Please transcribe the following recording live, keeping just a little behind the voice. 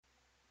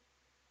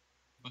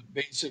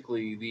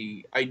basically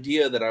the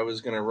idea that I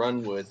was going to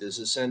run with is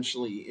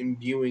essentially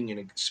imbuing an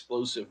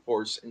explosive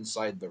force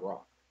inside the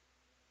rock.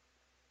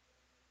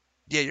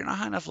 Yeah, you're not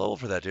high enough level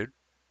for that, dude.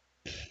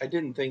 I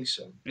didn't think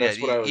so. Yeah,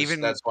 That's why I was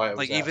even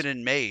asking.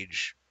 in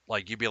mage,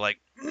 like you'd be like,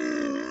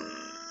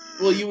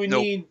 Well,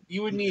 nope.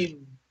 you would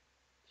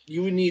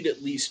need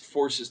at least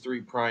Forces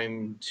 3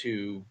 Prime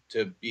to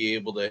be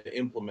able to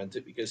implement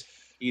it, because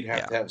he'd have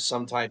Yeah, to have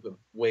some type of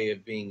way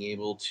of being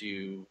able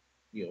to,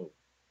 you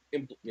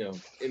know,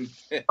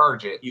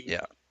 Purge it. you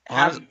yeah.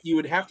 Honest, you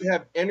would have to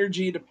have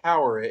energy to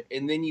power it,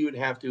 and then you would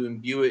have to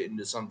imbue it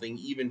into something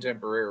even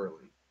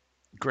temporarily.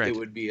 It granted.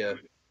 would be a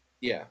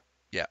yeah.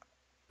 Yeah,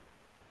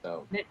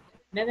 So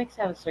Mimics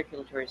have a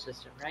circulatory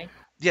system, right?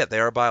 yeah. They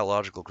are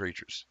biological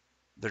creatures.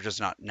 They're just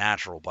not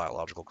natural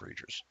biological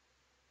creatures.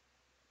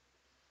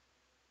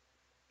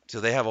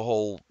 So they have a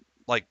whole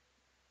like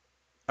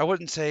I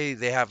wouldn't say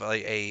they have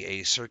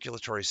a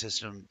circulatory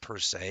system per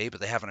se,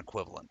 but they have an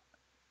equivalent.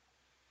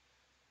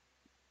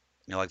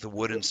 You know, like the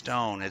wood and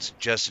stone, it's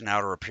just an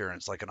outer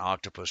appearance, like an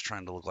octopus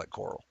trying to look like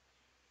coral.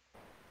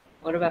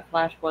 What about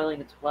flash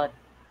boiling its blood?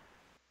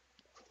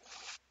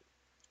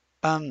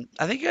 I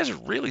think you guys are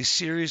really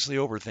seriously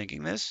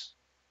overthinking this.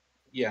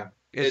 yeah,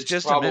 It's it's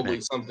just a probably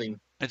mimic. something.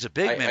 It's a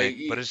big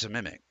mimic, but I it's a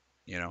mimic.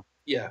 You know.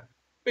 yeah,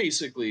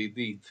 basically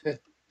the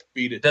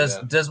beat it to Does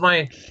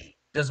death.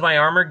 does my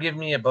armor give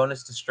me a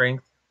bonus to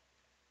strength?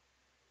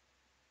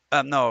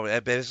 No,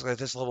 basically at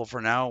this level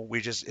for now, it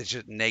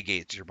just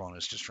negates your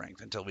bonus to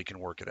strength until we can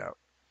work it out,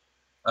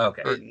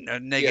 Okay. or Yeah,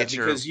 negates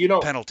your because you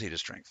don't. penalty to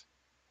strength.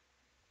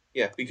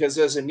 Yeah, because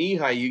as a knee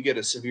high, you get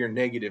a severe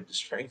negative to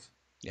strength.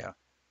 Yeah.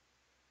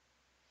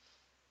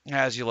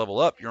 As you level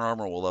up, your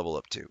armor will level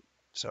up too.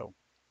 So,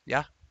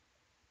 yeah.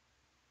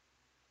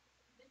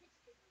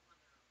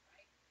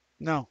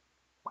 No,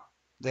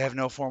 they have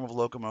no form of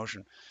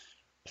locomotion.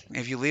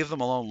 If you leave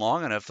them alone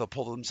long enough, they'll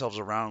pull themselves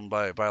around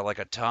by like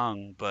a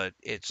tongue, but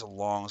it's a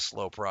long,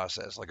 slow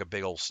process, like a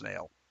big old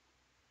snail.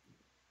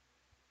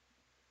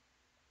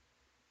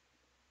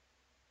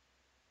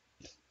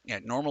 Yeah,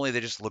 normally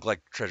they just look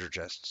like treasure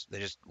chests. They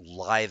just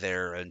lie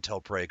there until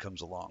prey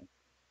comes along.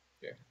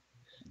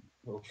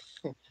 Yeah.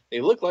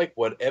 They look like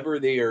whatever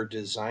they are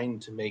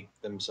designed to make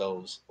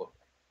themselves look.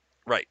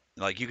 Right.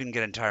 Like you can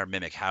get entire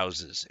mimic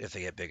houses if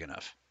they get big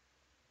enough.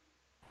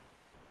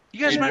 You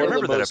guys Dude, might one of the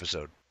remember that most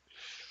episode.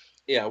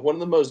 yeah, one of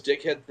the most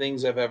dickhead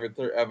things I've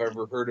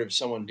ever heard of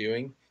someone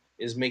doing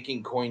is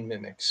making coin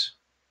mimics.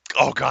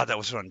 Oh god, that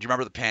was fun. Do you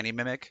remember the panty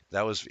mimic?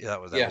 That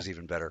Yeah, was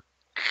even better.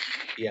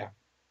 yeah.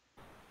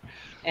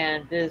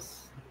 And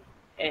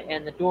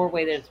and the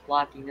doorway that it's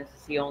blocking, this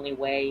is the only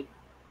way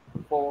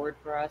forward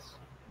for us.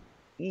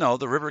 No,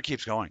 the river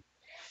keeps going.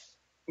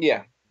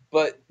 Yeah,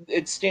 but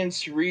it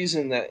stands to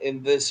reason that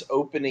in this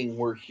opening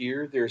we're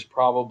here, there's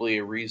probably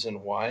a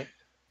reason why.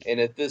 And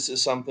if this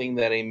is something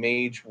that a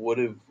mage would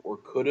have or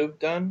could have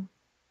done,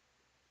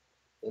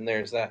 then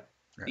there's that.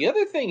 Right. The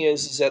other thing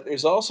is that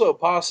there's also a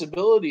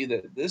possibility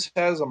that this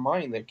has a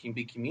mind that can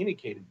be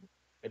communicated.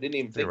 I didn't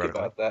even think Theoretically.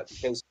 about that,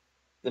 because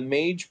the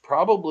mage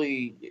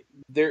probably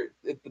there.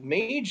 If the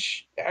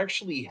mage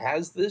actually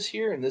has this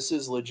here and this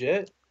is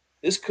legit,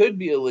 this could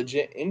be a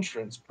legit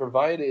entrance,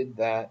 provided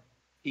that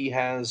he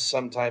has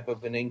some type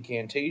of an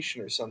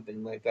incantation or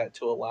something like that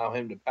to allow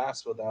him to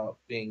pass without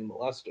being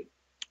molested.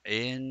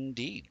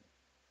 Indeed.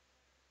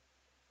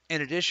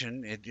 In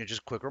addition,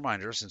 just a quick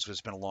reminder, since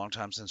it's been a long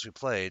time since we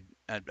played,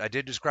 I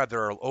did describe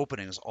there are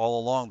openings all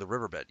along the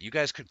riverbed. You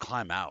guys could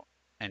climb out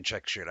and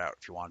check shit out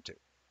if you want to.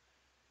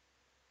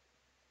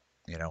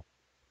 You know,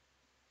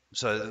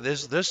 so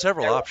there's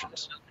several There one of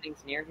options, those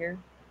openings near here?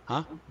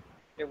 huh?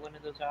 There one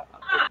of those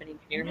openings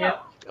near here?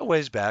 A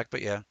ways back,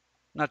 but yeah,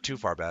 not too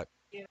far back.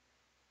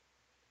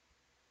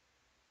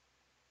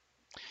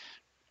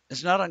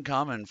 It's not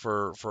uncommon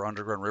for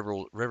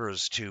underground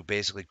rivers to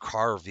basically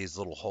carve these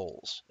little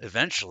holes.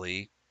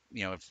 Eventually,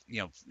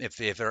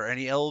 if there are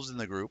any elves in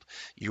the group,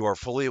 you are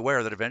fully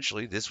aware that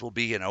eventually this will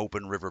be an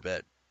open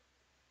riverbed.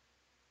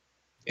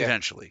 Yeah,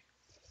 Eventually.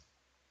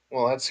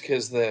 well, that's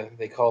because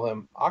they call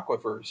them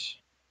aquifers.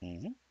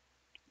 hmm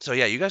So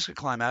yeah, you guys could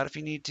climb out if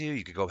you need to.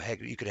 You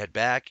could you could head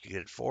back. You could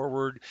head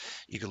forward.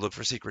 You could look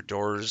for secret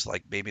doors.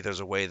 Like maybe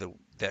there's a way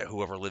that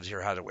whoever lives here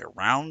has a way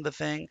around the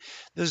thing.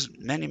 There's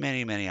many,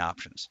 many, many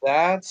options.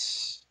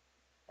 That's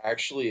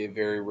actually a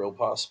very real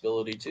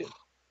possibility too.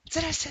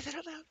 Did I say that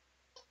out loud?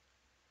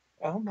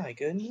 Oh my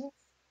goodness.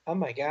 Oh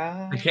my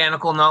god.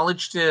 Mechanical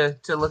knowledge to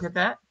look at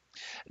that?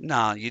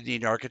 Nah, you'd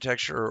need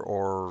architecture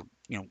or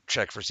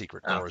check for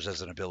secret Oh. doors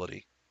as an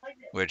ability,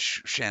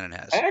 which Shannon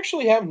I has.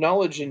 actually have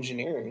knowledge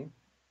engineering.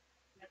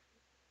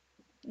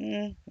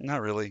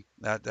 Not really.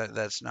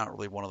 That's not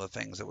really one of the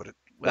things that would.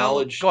 Well,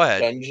 Knowledge go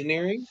ahead.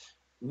 dungeoneering?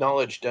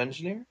 Knowledge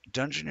dungeoneering?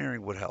 Dungeoneering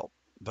would help,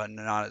 but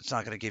not. It's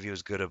not going to give you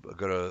as good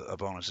a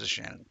bonus as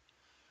Shannon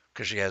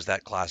because she has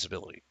that class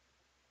ability.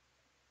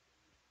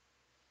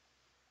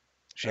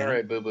 Shannon,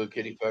 Alright, boo boo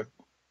kitty fuck.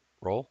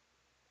 roll.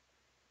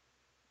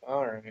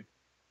 Alright.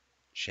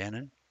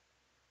 Shannon,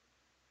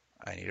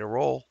 I need a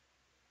roll.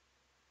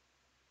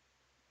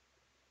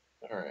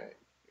 All right.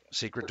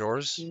 Secret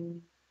doors?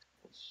 13.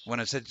 When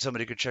I said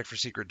somebody could check for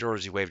secret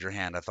doors, you waved your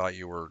hand. I thought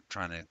you were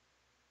trying to.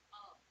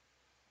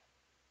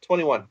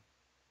 21.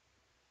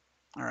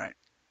 All right.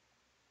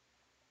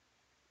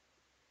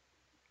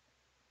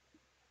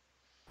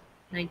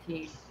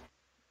 19.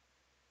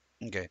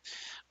 Okay.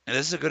 And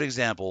this is a good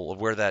example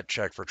of where that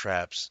check for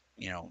traps,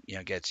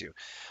 gets you.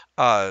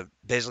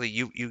 Basically,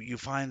 you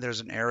find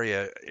there's an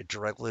area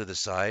directly to the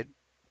side,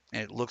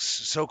 and it looks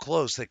so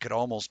close that it could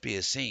almost be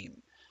a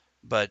seam,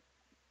 but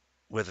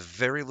with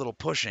very little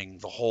pushing,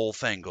 the whole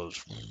thing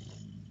goes,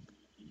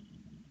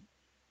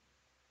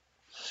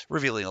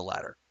 revealing a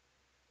ladder.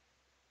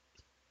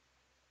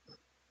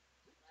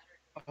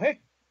 Oh, hey,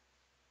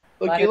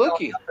 looky Ladder going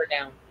looky. up or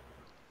down?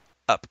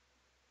 Up.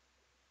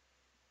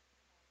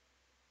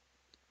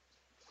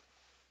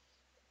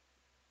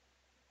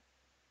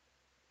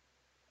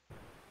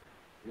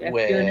 Do I have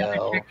to do another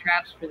Well, check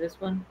traps for this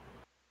one?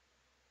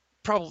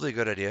 Probably a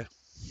good idea.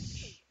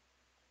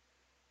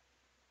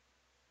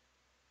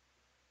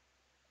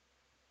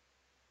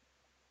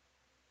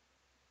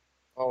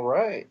 all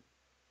right. 1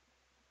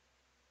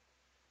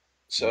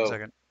 So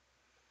second.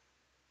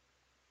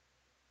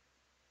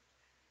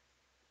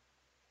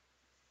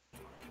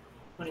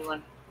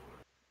 21.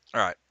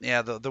 All right.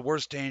 Yeah, the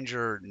worst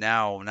danger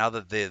now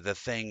that the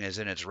thing is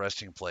in its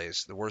resting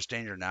place, the worst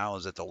danger now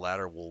is that the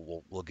ladder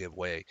will give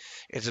way.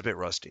 It's a bit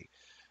rusty,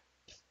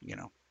 you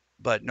know.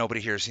 But nobody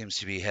here seems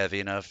to be heavy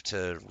enough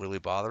to really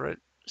bother it.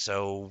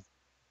 So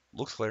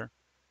looks clear.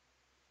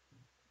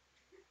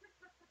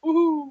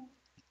 woohoo.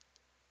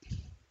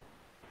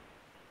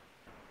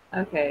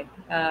 Okay.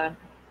 I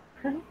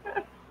would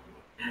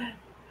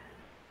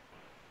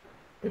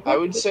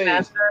Detective say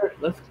Master,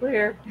 looks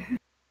clear.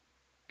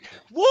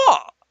 Whoa!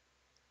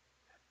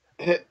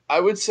 I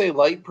would say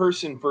light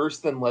person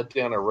first, then let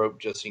down a rope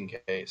just in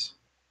case.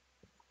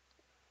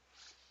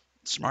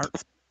 Smart.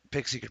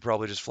 Pixie could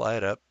probably just fly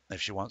it up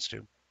if she wants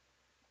to.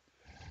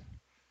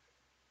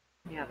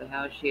 Yeah, but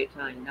how is she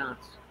tying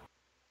knots?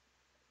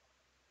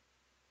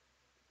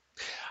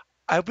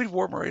 I'd be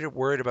more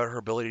worried about her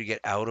ability to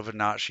get out of a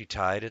knot she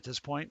tied at this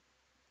point.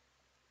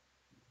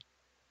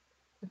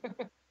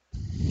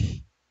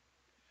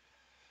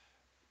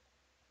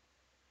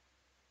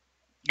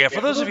 Yeah, for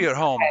Yeah. those of you at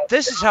home,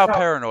 this is how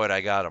paranoid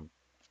I got him.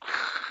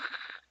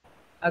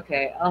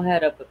 Okay, I'll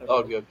head up with the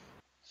Oh, rope. good.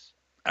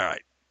 All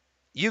right.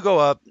 You go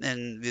up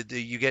and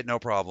you get no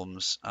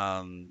problems.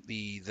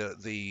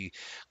 The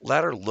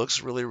ladder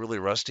looks really really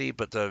rusty,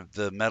 but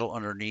the metal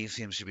underneath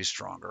seems to be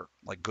stronger,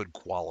 like good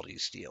quality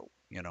steel.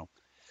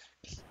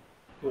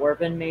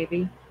 Dwarven,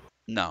 maybe?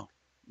 No,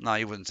 no,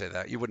 you wouldn't say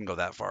that. You wouldn't go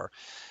that far.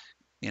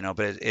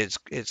 But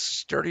it's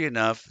sturdy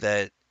enough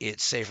that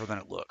it's safer than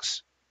it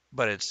looks.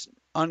 But it's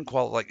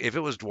unqualified. Like if it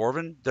was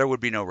dwarven, there would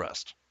be no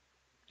rust.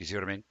 You see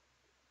what I mean?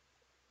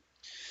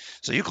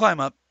 So you climb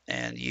up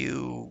and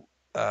you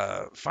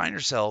find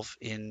yourself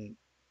in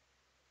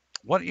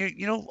what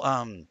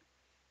Lady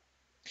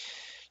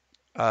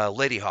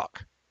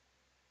Hawk.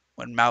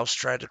 When Mouse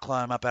tried to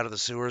climb up out of the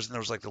sewers and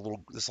there was like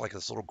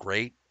this little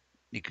grate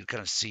you could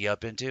kind of see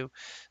up into.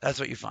 That's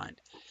what you find.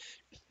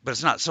 But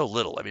it's not so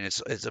little. I mean,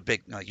 it's a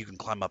big. You can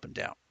climb up and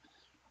down.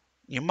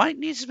 You might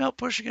need some help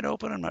pushing it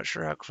open. I'm not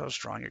sure how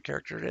strong your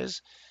character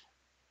is.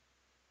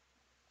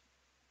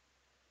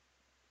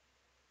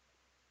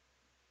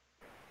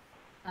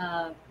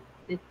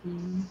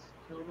 15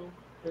 total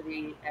for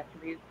the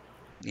attribute.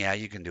 Yeah,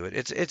 you can do it.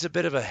 It's a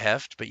bit of a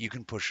heft, but you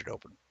can push it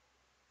open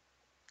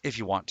if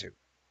you want to.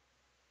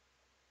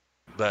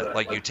 But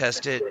like you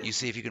test it, you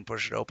see if you can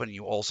push it open.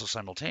 You also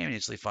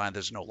simultaneously find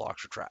there's no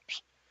locks or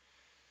traps.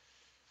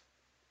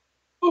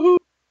 Woohoo.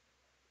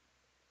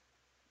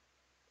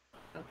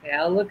 Okay,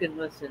 I'll look and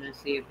listen and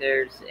see if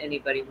there's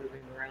anybody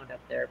moving around up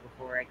there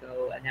before I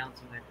go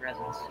announcing my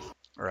presence.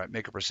 All right,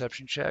 make a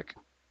perception check.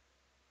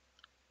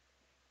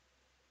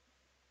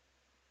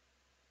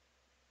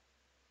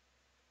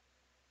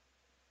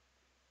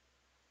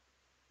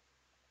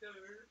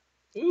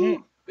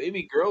 Ooh,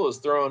 baby girl is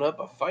throwing up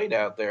a fight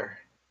out there.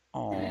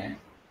 Oh,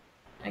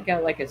 I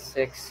got like a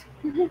 6.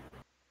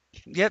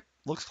 yep,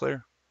 looks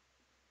clear.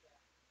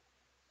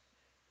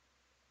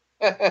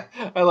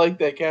 I like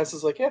that. Cass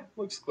is like, yeah,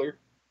 looks clear.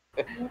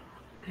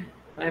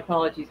 My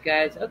apologies,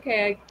 guys.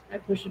 Okay, I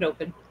push it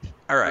open.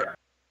 All right.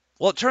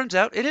 Well, it turns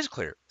out it is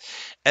clear.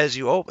 As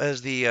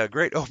the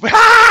great open.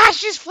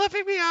 She's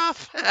flipping me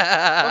off.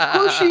 Of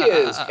course she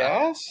is,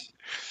 Cass.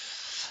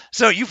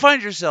 So you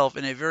find yourself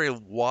in a very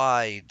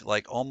wide,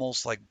 like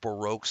almost like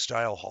Baroque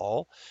style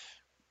hall,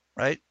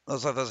 right?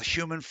 There's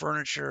human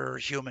furniture,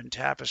 human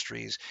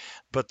tapestries,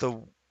 but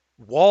the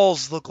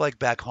walls look like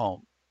back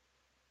home.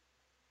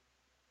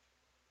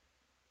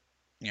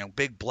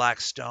 Big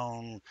black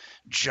stone,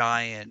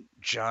 giant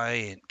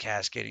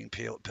cascading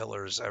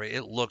pillars. I mean,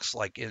 it looks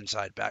like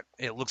inside back.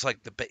 It looks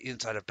like the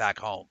inside of back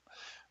home,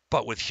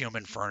 but with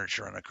human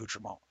furniture and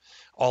accoutrement.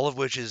 All of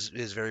which is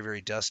very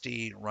very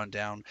dusty, run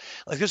down.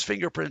 Like there's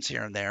fingerprints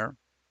here and there.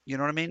 You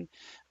know what I mean?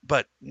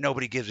 But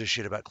nobody gives a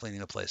shit about cleaning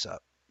the place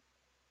up.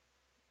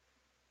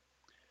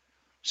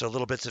 So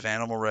little bits of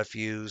animal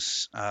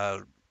refuse,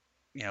 the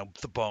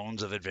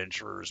bones of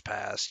adventurers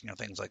past,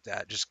 things like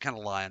that, just kind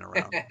of lying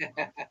around.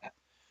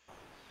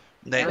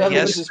 Now I'm Nothing gonna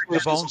Yes, the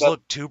suspicious bones about.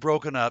 look too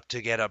broken up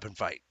to get up and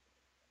fight.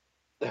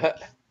 okay.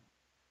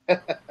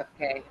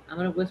 I'm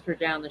gonna whisper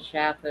down the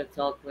shaft that it's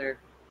all clear.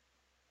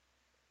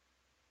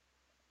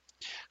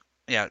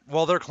 Yeah,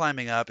 while they're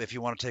climbing up, if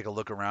you want to take a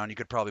look around, you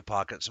could probably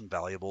pocket some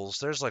valuables.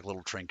 There's like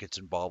little trinkets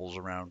and baubles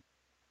around,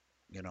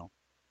 you know.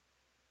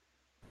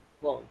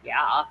 Well,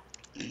 yeah.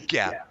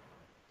 Yeah. Yeah.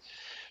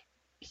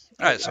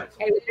 All right, so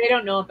Hey, if they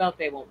don't know about,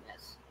 they won't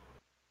miss.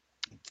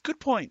 good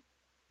point.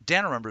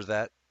 Dan remembers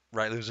that,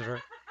 right,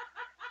 Lucifer?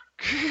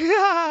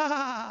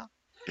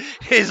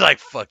 He's like,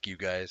 fuck you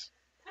guys.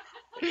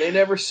 If they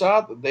never saw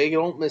it, they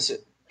don't miss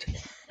it.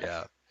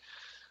 Yeah.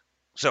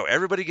 So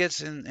everybody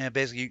gets in, and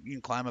basically you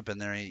can climb up in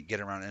there and you get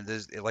around. And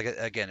there's like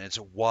again, it's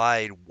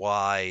wide,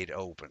 wide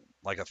open,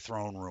 like a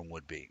throne room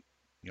would be.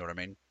 You know what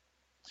I mean?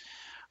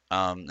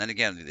 And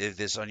again,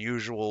 this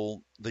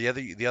unusual. The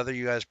other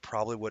you guys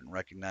probably wouldn't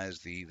recognize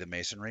the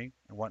masonry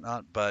and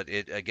whatnot, but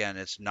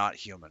it's not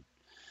human.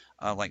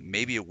 Like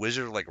maybe a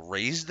wizard like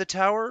raised the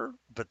tower,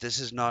 but this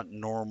is not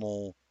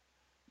normal,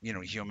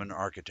 human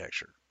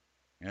architecture.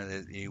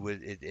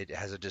 It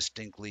has a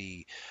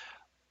distinctly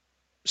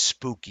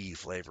spooky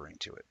flavoring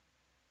to it.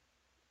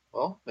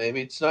 Well,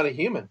 maybe it's not a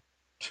human.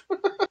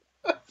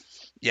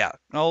 Yeah.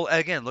 Well,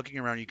 again, looking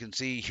around, you can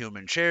see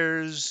human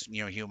chairs,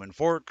 human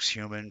forks,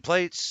 human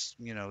plates.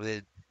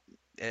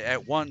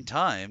 At one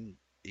time,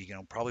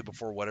 probably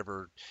before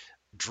whatever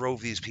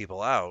drove these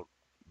people out,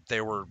 they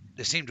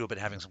seemed to have been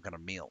having some kind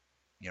of meal.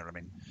 You know what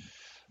I mean?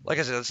 Like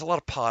I said, it's a lot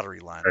of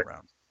pottery lying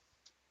around.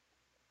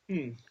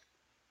 Hmm.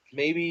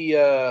 Maybe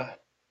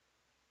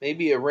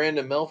maybe a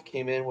random elf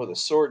came in with a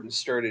sword and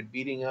started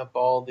beating up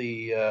all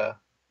the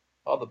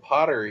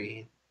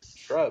pottery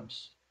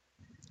shrubs,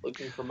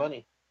 looking for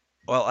money.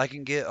 Well,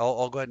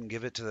 I'll go ahead and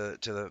give it to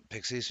the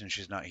pixie since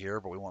she's not here,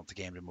 but we want the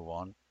game to move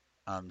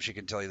on. She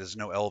can tell you there's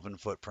no elven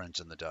footprints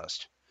in the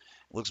dust.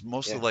 It looks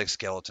mostly Yeah. like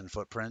skeleton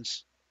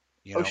footprints.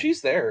 You Oh, know.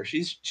 she's there.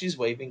 She's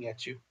waving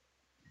at you.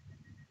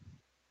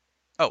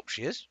 Oh,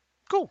 she is.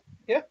 Cool.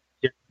 Yeah.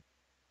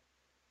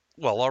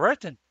 Well, all right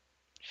then.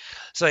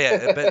 So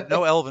yeah, but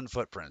no elven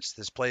footprints.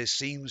 This place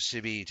seems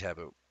to be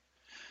taboo.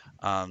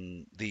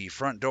 The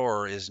front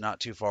door is not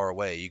too far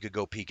away. You could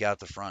go peek out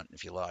the front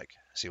if you like,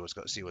 see what's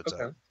up.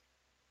 Okay.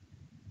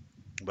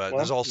 But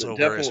there's Well, also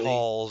various definitely.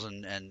 halls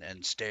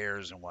and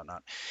stairs and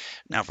whatnot.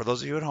 Now, for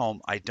those of you at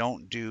home, I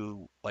don't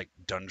do like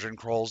dungeon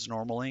crawls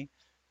normally.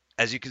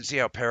 As you can see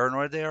how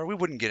paranoid they are, we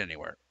wouldn't get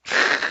anywhere.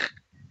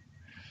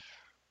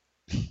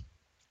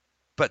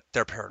 But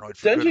they're paranoid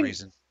for good Dungeon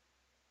reason.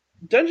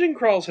 dungeon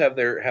crawls have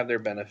their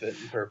benefit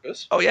and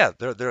purpose. Oh yeah,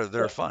 they're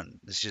But fun.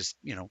 It's just,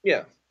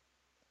 yeah.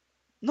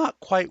 not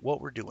quite what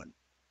we're doing.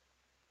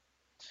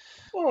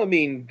 Well, I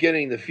mean,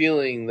 getting the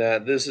feeling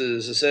that this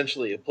is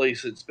essentially a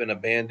place that's been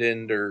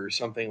abandoned or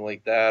something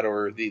like that,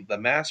 or the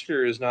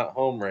master is not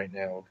home right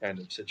now, kind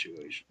of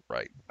situation.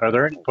 Right. Are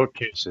there any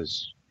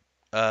bookcases?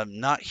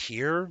 Not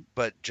here,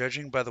 but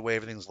judging by the way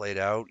everything's laid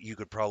out, you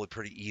could probably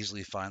pretty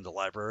easily find the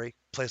library.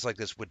 A place like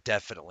this would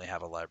definitely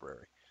have a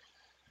library.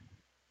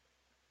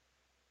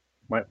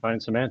 Might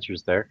find some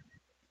answers there.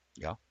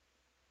 Yeah.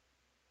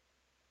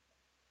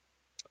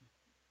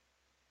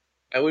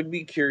 I would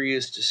be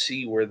curious to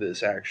see where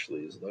this actually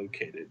is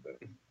located.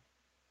 Then,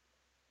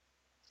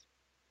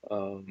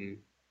 um,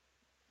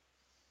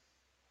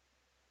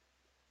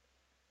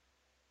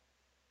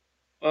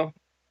 well,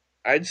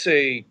 I'd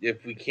say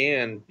if we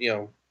can,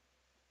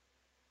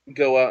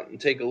 go out and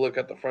take a look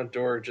at the front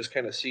door, just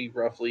kind of see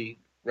roughly,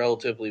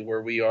 relatively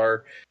where we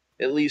are,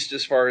 at least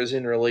as far as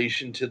in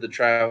relation to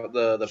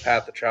the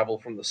path of travel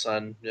from the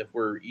sun, if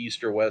we're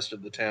east or west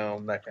of the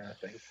town, that kind of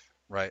thing.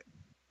 Right.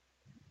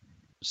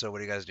 So what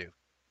do you guys do?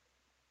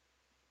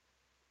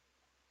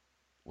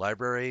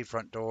 Library,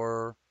 front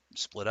door,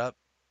 split up?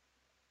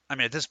 I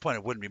mean, at this point,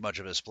 it wouldn't be much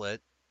of a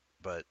split,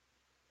 but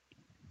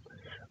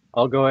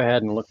I'll go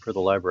ahead and look for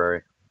the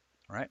library.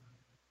 all right.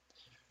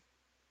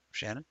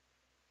 Shannon?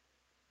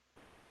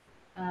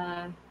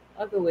 Uh,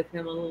 I'll go with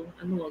him.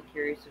 I'm a little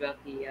curious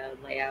about the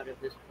layout of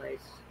this place.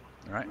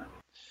 All right.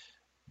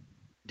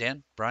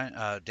 Dan, Brian,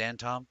 Dan,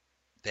 Tom,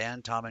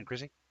 and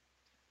Chrissy?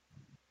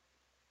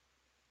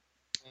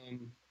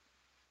 Um,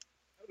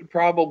 I would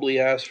probably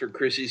ask for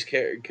Chrissy's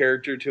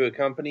character to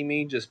accompany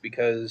me, just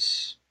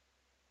because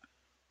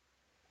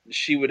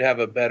she would have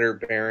a better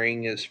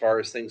bearing as far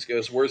as things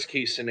goes. Worst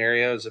case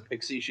scenario, as a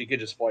pixie, she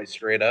could just fly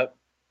straight up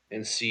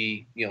and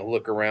see,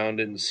 look around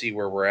and see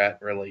where we're at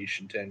in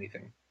relation to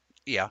anything.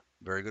 Yeah,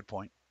 very good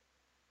point.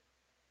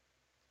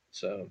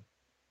 So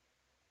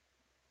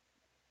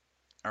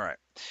All right.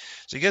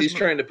 So you guys, she's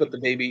trying to put the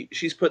baby.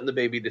 She's putting the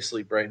baby to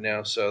sleep right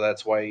now. So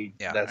that's why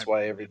yeah,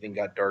 everything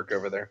got dark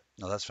over there.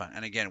 no, that's fine.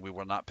 And again, we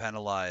will not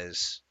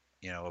penalize,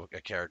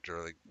 a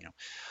character like,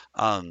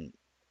 Um,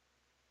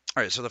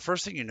 all right. So the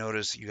first thing you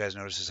guys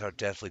notice is how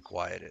deathly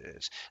quiet it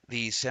is.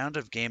 The sound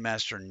of Game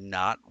Master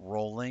not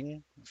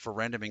rolling for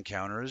random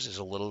encounters is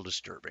a little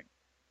disturbing.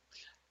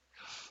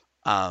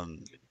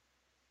 Um,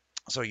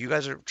 so you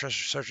guys are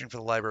searching for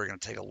the library. Going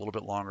to take a little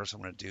bit longer, so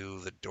I'm going to do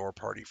the door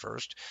party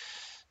first.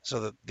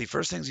 So the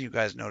first things you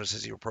guys notice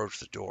as you approach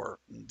the door,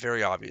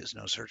 very obvious,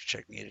 no search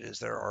check needed, is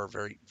there are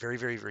very, very,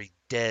 very, very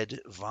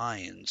dead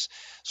vines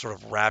sort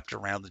of wrapped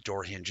around the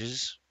door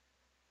hinges,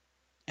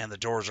 and the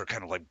doors are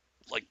kind of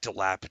like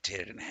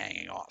dilapidated and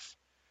hanging off.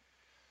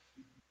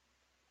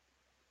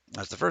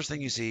 That's the first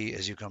thing you see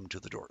as you come to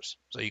the doors.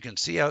 So you can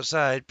see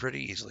outside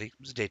pretty easily.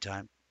 It's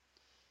daytime.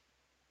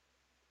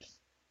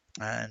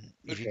 And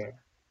if you Okay.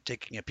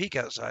 taking a peek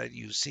outside,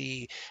 you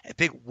see a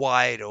big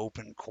wide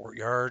open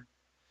courtyard,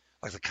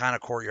 like the kind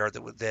of courtyard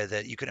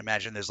that you can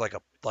imagine. There's like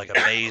a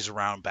maze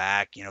around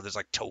back. There's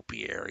like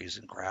topiaries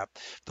and crap.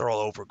 They're all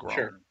Sure.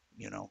 overgrown.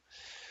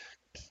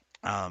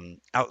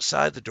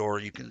 Outside the door,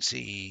 you can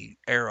see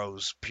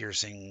arrows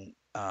piercing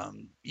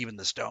even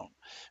the stone,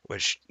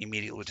 which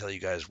immediately would tell you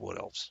guys wood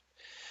elves.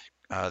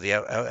 The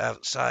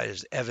outside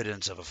is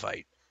evidence of a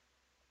fight.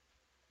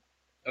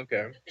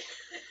 Okay.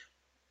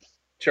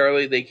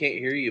 Charlie, they can't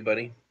hear you,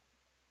 buddy.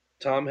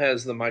 Tom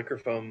has the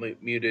microphone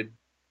muted.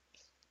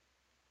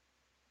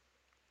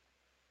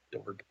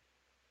 Dork.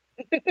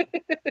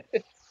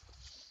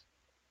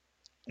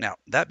 Now,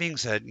 that being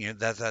said,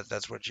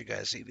 that's what you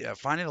guys see.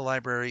 Finding the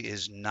library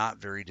is not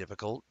very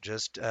difficult.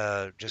 Just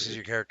as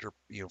your character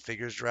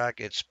figures, Drac,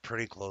 it's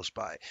pretty close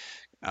by.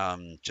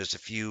 Just a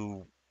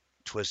few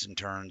twists and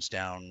turns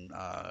down,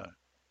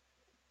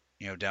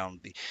 down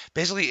the.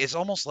 Basically, it's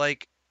almost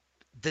like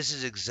this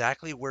is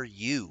exactly where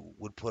you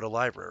would put a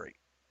library.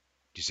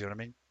 Do you see what I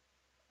mean?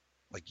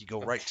 Like you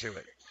go right to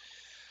it.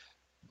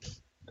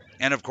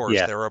 And of course,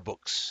 Yeah. there are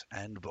books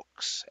and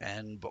books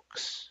and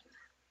books.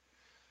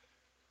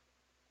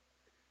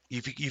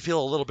 You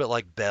feel a little bit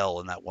like Belle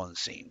in that one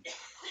scene.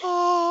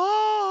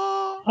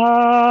 Oh.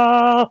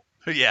 Ah!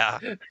 Yeah.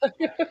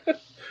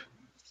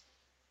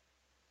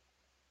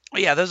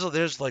 Yeah,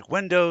 there's like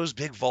windows,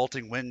 big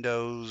vaulting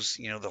windows,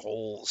 the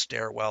whole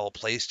stairwell,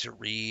 place to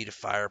read,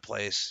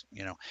 fireplace,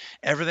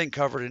 everything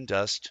covered in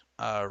dust,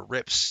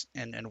 rips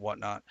and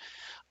whatnot.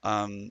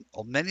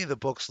 Many of the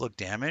books look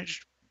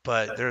damaged,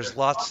 but there's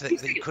lots Did you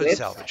that you say could whips?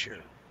 salvage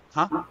here.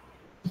 Huh?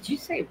 Did you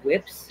say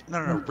whips? No,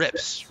 no, no,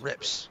 rips,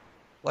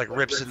 like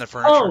rips in the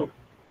furniture.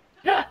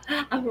 Oh,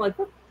 I'm like,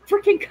 what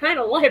freaking kind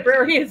of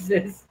library is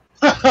this?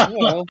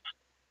 Well,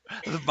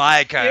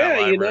 My kind of yeah,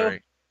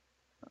 library.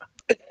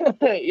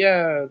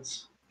 yeah,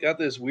 it's got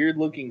this weird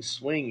looking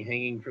swing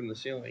hanging from the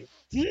ceiling.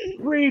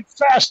 Read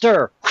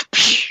faster!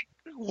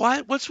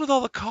 What's with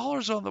all the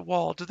collars on the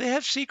wall? Do they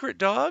have secret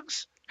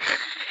dogs?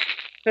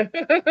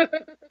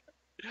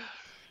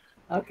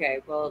 Okay,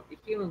 well, the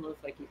human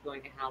looks like he's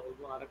going to have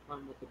a lot of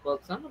fun with the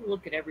books. I'm going to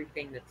look at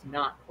everything that's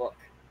not book.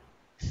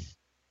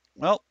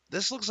 Well,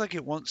 this looks like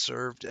it once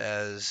served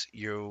as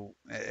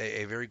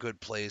a very good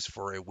place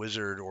for a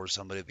wizard or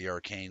somebody of the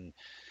arcane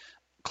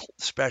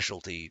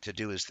specialty to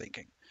do his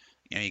thinking.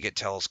 You get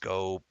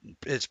telescope.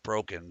 It's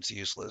broken. It's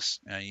useless.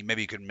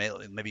 Maybe you could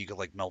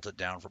like melt it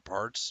down for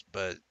parts,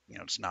 but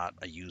it's not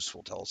a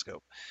useful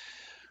telescope.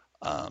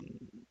 Um,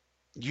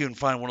 you can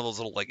find one of those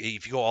little like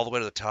if you go all the way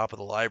to the top of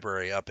the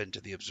library up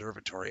into the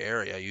observatory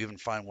area, you even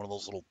find one of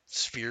those little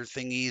sphere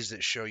thingies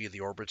that show you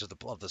the orbits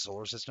of the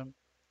solar system.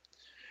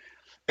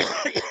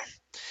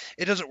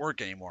 It doesn't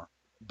work anymore,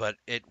 but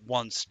it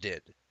once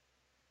did.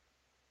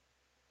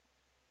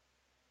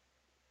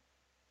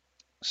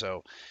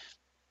 So,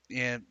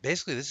 yeah,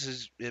 basically,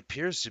 it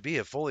appears to be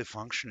a fully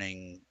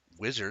functioning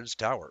wizard's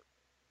tower.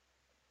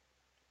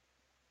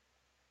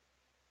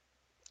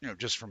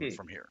 Just from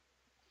here,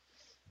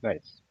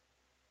 Nice.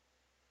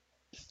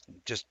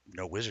 just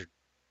no wizard.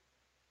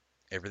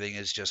 Everything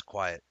is just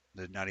quiet.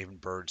 There's not even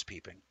birds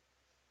peeping.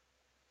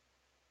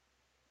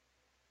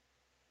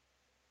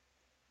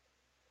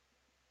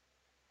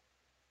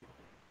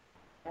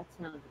 That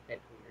sounds a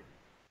bit weird.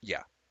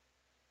 Yeah,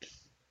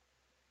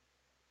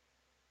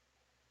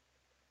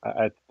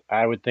 I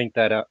I would think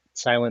that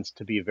silence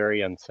to be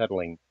very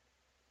unsettling.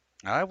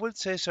 I would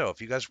say so.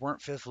 If you guys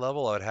weren't fifth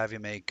level, I would have you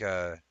make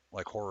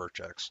like horror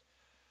checks.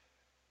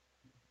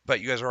 But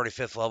you guys are already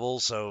fifth level,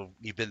 so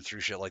you've been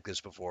through shit like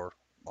this before.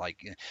 Like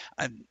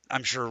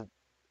I'm sure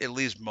at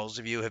least most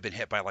of you have been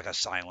hit by like a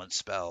silent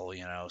spell,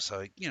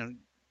 So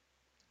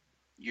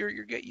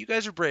you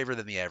guys are braver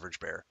than the average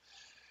bear.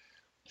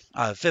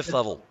 Fifth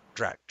level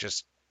Drac,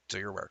 just so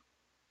you're aware.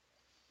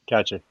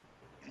 Gotcha.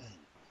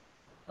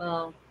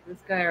 Well, this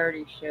guy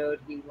already showed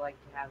he liked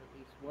to have at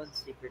least one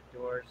secret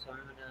door, so I'm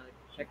going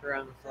to check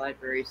around this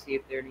library, see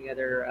if there are any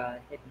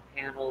other hidden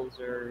panels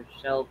or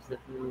shelves that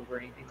move or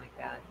anything like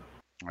that.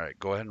 All right,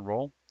 go ahead and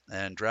roll.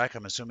 And Drac,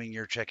 I'm assuming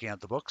you're checking out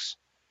the books.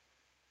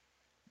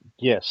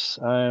 Yes,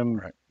 All I'm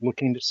right.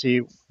 looking to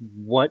see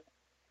what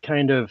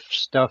kind of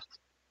stuff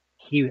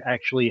he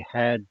actually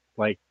had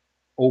like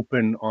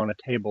open on a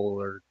table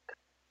or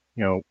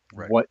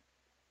Right. what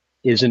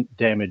isn't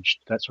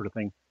damaged, that sort of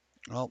thing.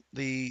 Well,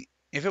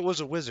 if it was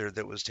a wizard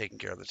that was taking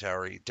care of the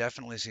tower, he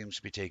definitely seems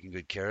to be taking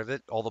good care of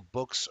it. All the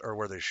books are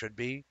where they should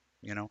be.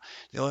 The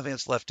only thing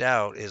that's left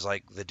out is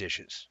like the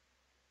dishes.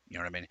 You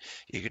know what I mean?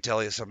 You could tell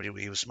he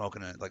was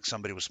smoking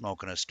somebody was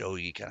smoking a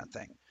stogie kind of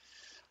thing.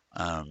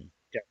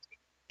 Yeah.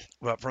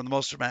 But for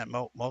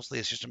the mostly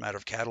it's just a matter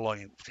of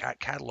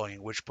cataloging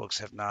which books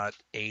have not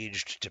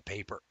aged to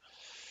paper,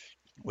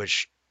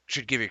 which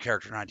should give your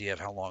character an idea of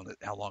how long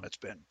it's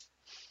been.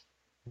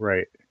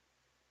 Right.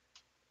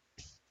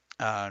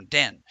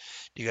 Dan,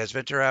 do you guys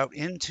venture out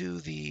into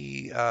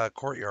the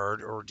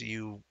courtyard, or do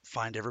you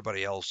find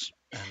everybody else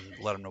and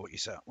let them know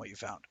what you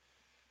found?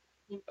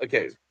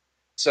 Okay,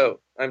 so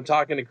I'm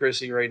talking to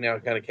Chrissy right now,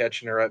 kind of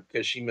catching her up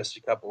because she missed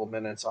a couple of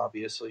minutes,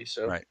 obviously.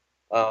 So, Right.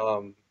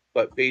 um,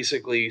 but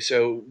basically,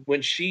 so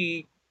when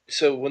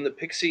the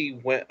pixie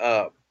went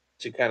up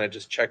to kind of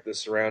just check the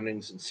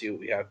surroundings and see what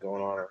we have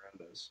going on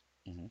around us,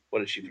 Mm-hmm. what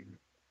did she find?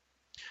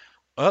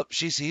 Oh,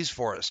 she sees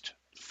forest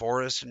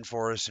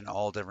in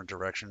all different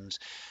directions.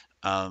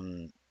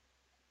 Um,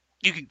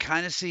 you can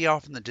kind of see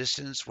off in the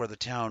distance where the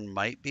town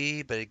might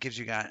be, but it gives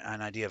you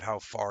an idea of how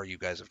far you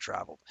guys have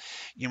traveled.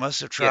 You must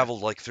have Yeah,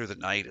 traveled like through the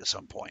night at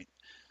some point,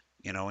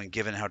 and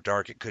given how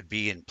dark it could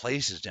be in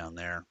places down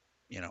there,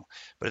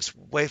 but it's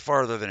way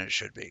farther than it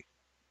should be.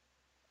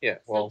 yeah.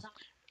 Well,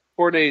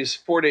 4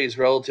 days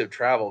relative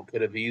travel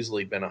could have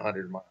easily been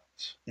 100 miles.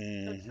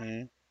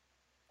 Hmm.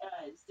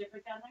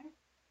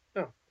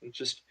 No, it's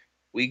just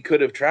we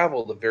could have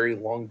traveled a very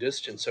long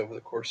distance over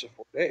the course of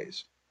 4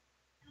 days.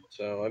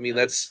 So I mean,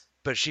 that's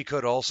But she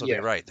could also be yeah,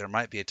 right. There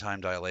might be a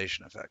time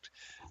dilation effect,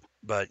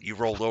 but you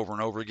rolled over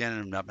and over again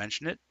and not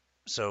mentioned it,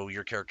 so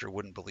your character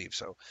wouldn't believe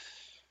so.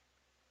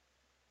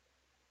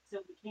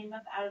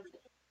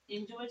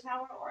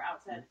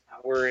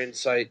 we're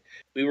inside.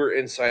 We were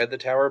inside the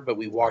tower, but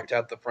we walked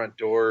out the front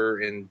door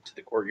into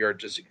the courtyard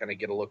just to kind of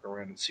get a look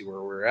around and see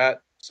where we're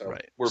at. So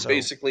Right. we're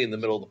basically in the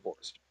middle of the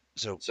forest.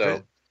 So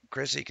So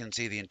Chrissy can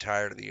see the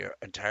entirety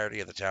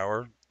of the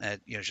tower,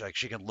 and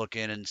she can look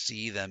in and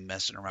see them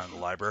messing around in the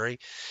library.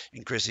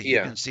 And Chrissy, you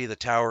yeah, can see the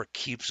tower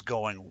keeps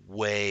going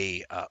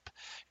way up,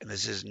 and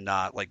this is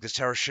not like this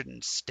tower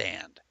shouldn't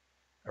stand.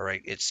 All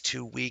right, it's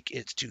too weak,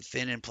 it's too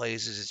thin in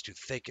places, it's too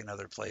thick in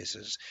other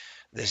places.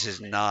 This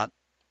is not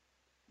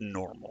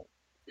normal.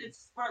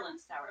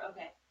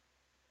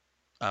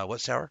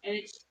 What tower?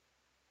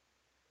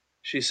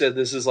 she said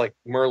this is like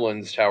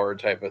Merlin's tower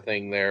type of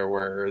thing there,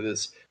 where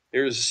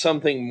there's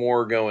something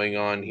more going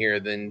on here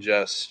than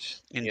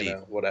just Indeed,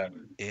 whatever.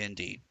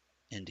 indeed,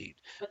 indeed.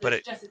 But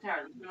it,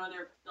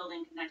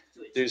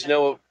 There's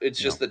no. It's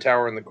no, just the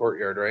tower in the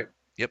courtyard, right?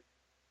 yep,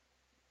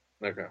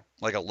 Okay.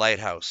 like a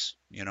lighthouse,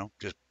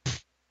 just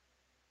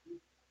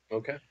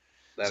Okay.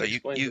 That so you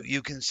explains you it.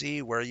 you can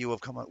see where you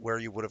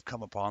would have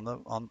come upon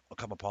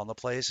the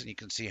place, and you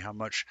can see how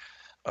much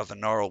of the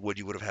gnarled wood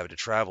you would have had to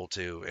travel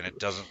to, and it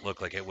doesn't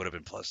look like it would have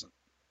been pleasant.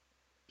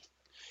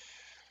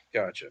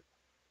 Gotcha.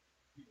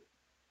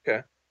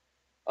 Okay.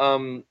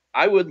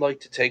 I would like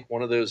to take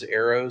one of those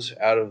arrows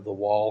out of the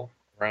wall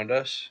around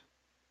us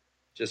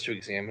just to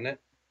examine it.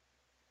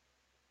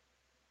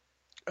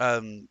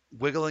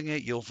 Wiggling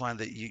it, you'll find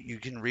that you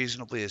can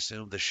reasonably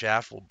assume the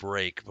shaft will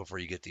break before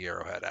you get the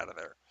arrowhead out of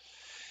there.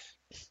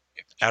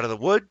 Out Gotcha. of the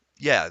wood,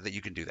 yeah, that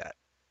you can do that.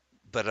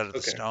 But out of the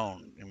Okay.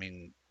 stone, I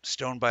mean,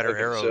 stone biter Okay.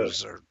 So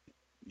arrows are,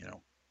 you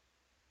know,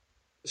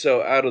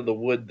 so out of the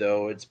wood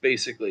though, it's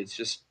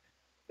just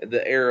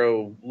the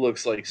arrow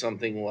looks like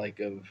something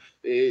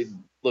it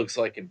looks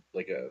like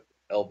a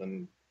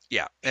elven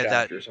yeah, and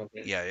shaft or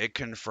something. yeah, it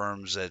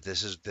confirms that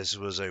this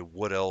was a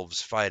wood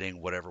elves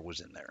fighting whatever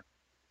was in there.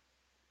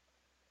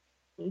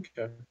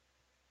 Okay.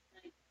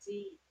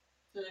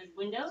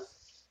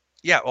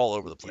 Yeah, all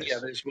over the Yeah,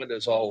 place. there's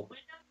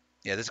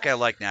Yeah, this guy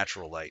liked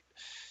natural light.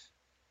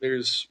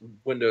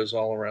 windows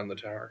all around the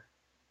tower.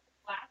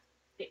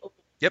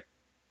 Yep.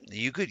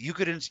 You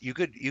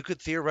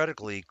could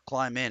theoretically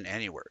climb in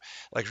anywhere.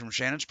 Like from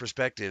Shannon's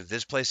perspective,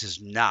 this place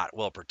is not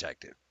well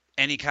protected.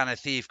 Any kind of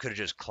thief could have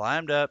just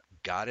climbed up,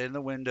 got in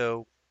the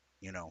window,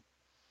 you know.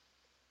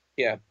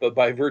 Yeah, but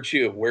by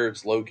virtue of where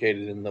it's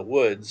located in the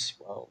woods,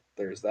 well,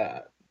 there's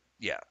that.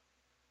 Yeah.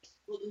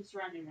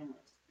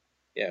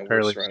 Yeah, we're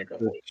Fairly surrounded by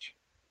secure. woods.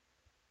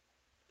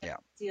 Yeah.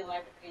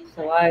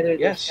 So either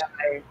Yes,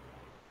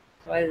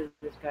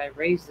 this guy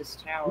raised this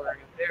tower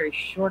in a very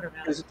short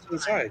amount because of it's time.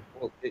 inside.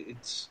 Well,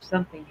 it's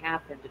Something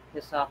happened to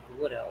piss off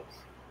the wood elves.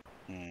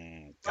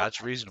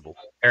 That's reasonable.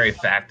 Very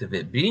fact of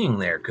it being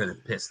there could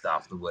have pissed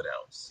off the wood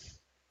elves.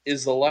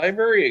 is the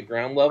library at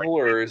ground level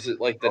or is it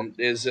like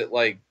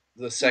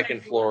the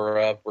second floor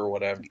up or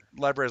whatever?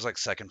 Library is like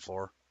second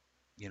floor,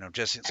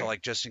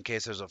 just in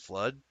case there's a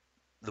flood,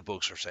 the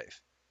books are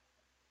safe.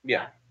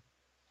 Yeah.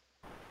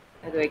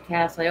 By the way,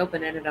 Cass, I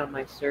open-ended on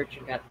my search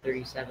and got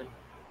 37.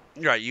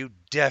 Right, you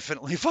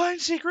definitely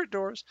find secret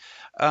doors.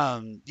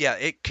 Yeah,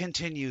 it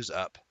continues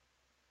up.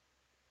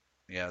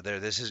 Yeah,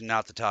 this is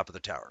not the top of the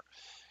tower.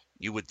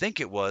 You would think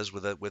it was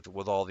with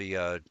all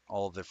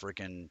the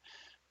freaking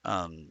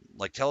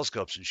like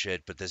telescopes and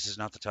shit, but this is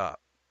not the top.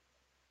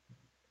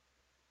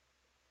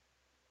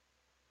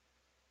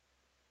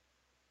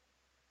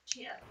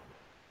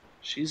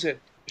 She's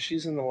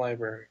in the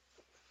library.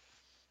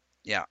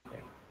 Yeah.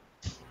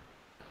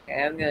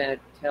 Okay, I'm gonna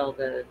tell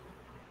the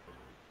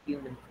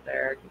human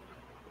cleric.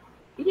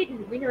 We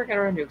never got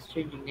around to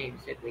exchanging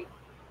names, did we?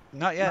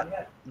 Not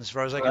yet. As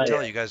far as I can Not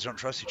tell, yet. you guys don't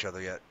trust each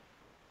other yet,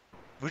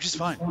 which is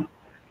fine.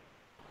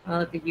 I'll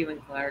let the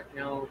human cleric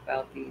know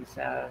about these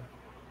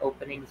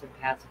openings and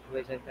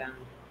passageways I found.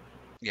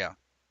 Yeah.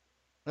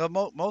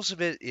 Well, most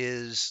of it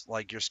is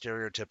like your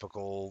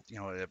stereotypical,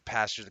 a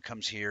pastor that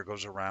comes here,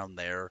 goes around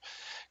there.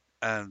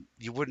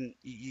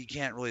 You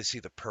can't really see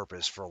the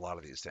purpose for a lot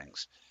of these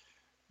things,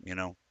 you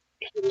know.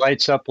 He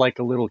lights up like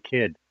a little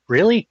kid.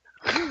 Really?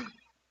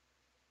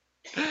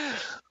 Oh,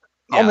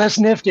 Yeah. that's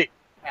nifty.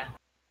 Yeah.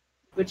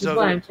 Which is So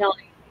why I'm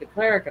telling the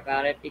cleric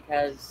about it,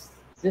 because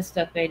this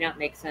stuff may not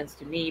make sense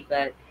to me,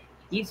 but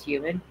he's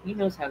human. He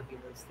knows how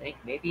humans think.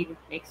 Maybe it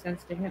makes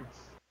sense to him.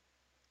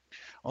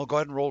 I'll go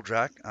ahead and roll,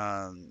 Jack.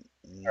 All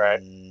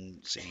right.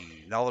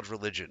 See, knowledge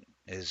religion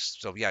is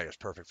so yeah, it's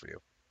perfect for you.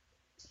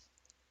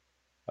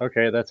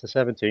 Okay, that's a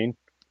 17.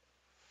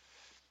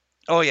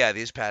 Oh yeah,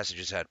 these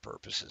passages had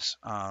purposes.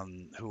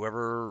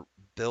 Whoever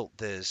built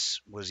this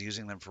was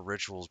using them for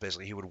rituals.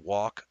 Basically, he would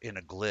walk in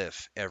a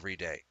glyph every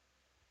day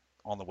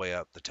on the way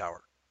up the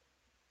tower.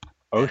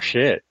 Oh And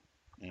shit.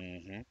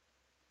 hmm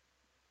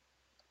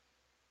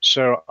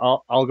So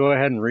I'll go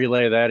ahead and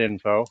relay that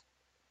info.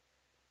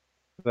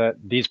 That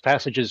these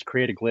passages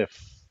create a glyph.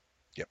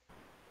 yep.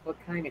 What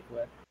kind of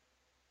glyph?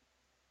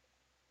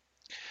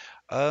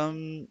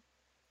 Um,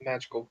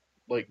 Magical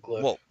like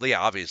glyph. well, yeah,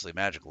 obviously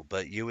magical,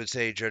 but you would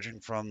say, judging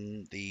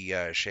from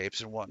the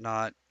shapes and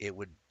whatnot, it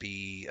would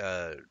be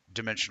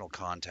dimensional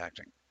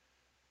contacting.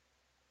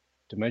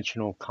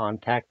 Dimensional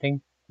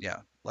contacting.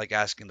 Yeah, like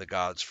asking the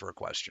gods for a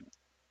question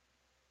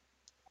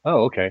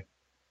Oh, okay.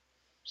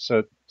 So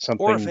or a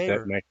something that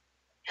favor. makes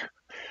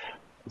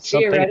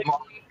something Theoretically,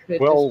 could this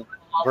well one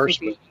also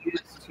versed with. be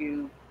used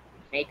to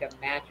make a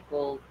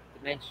magical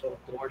dimensional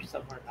door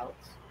somewhere else?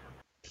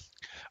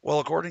 Well,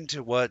 according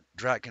to what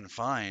Drat can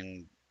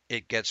find,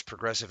 it gets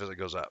progressive as it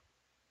goes up.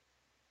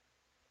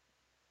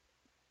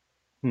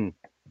 Hmm.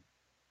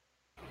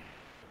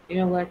 You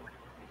know what?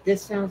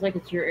 This sounds like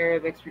it's your area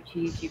of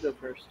expertise. You go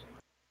first.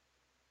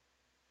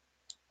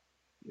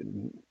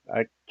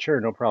 Sure,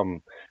 no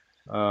problem.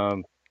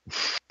 Um,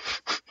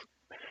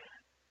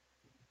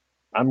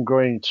 I'm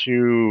going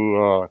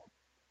to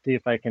see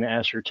if I can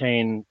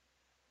ascertain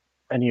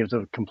any of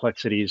the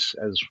complexities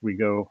as we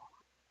go.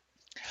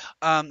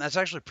 That's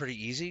actually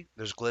pretty easy.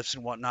 There's glyphs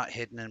and whatnot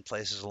hidden in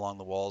places along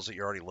the walls that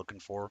you're already looking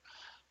for.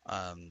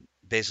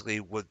 Basically,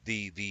 with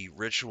the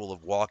ritual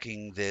of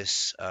walking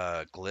this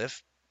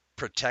glyph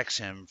protects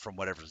him from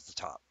whatever's at the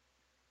top.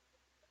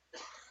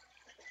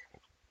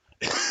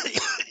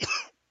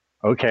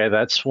 Okay,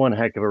 that's one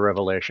heck of a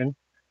revelation.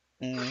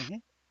 hmm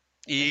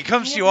He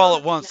comes to you all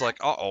at once, like,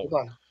 uh-oh. Hold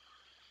on.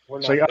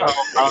 We're So,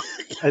 not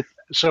there.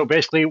 so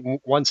basically,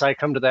 once I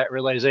come to that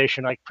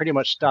realization, I pretty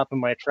much stop in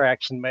my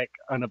tracks and make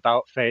an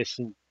about face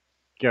and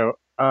go,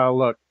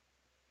 look,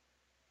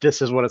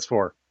 this is what it's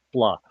for.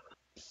 Blah.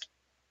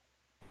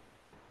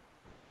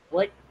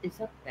 What is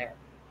up there?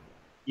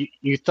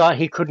 You thought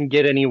he couldn't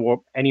get any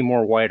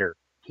more whiter.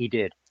 He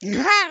did.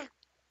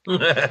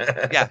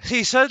 Yeah,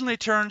 he suddenly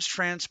turns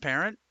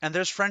transparent, and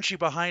there's Frenchie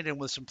behind him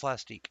with some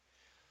plastique.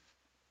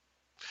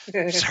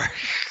 Sorry,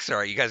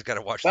 sorry, you guys got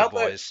to watch the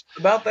boys.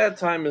 About that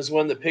time is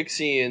when the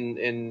pixie and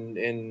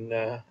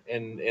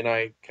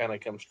I kind of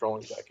come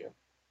strolling back in.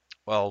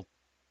 Well,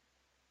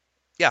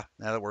 yeah,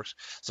 that works.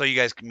 So you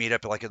guys can meet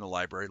up like in the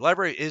library.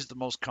 Library is the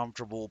most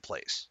comfortable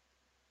place.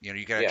 You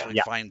can Yeah. actually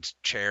Yeah. find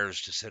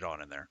chairs to sit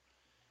on in there.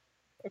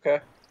 Okay.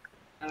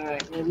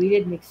 Alright, well, we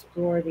didn't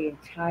explore the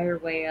entire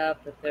way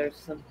up, but there's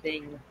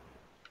something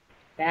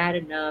bad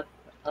enough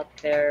up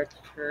there to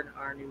turn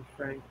our new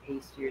friend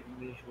pastier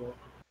than usual.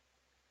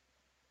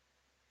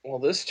 Well,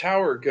 this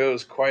tower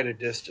goes quite a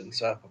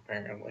distance up,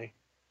 apparently.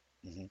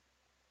 hmm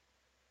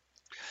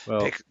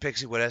Well,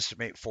 Pixie would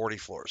estimate 40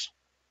 floors.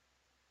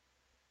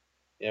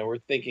 Yeah, we're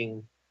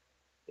thinking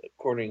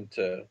according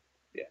to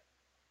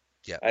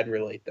Yeah, I'd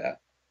relate that.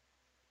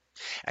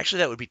 actually,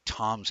 that would be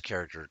Tom's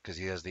character because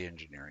he has the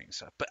engineering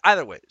stuff. But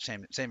either way,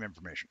 same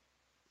information.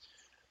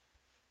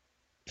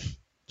 well,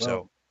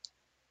 So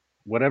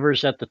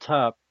whatever's at the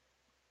top,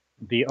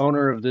 the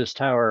owner of this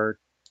tower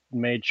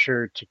made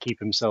sure to keep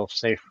himself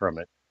safe from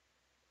it.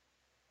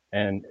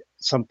 And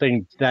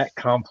something that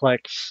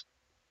complex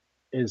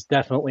is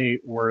definitely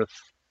worth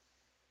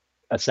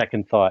a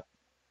second thought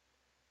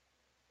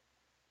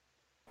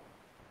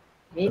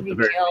at the Maybe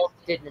very the elves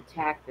didn't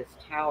attack this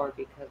tower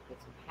because of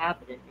its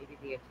inhabitant. Maybe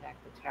they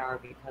attacked the tower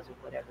because of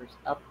whatever's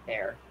up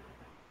there.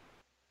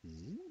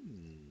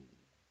 mm.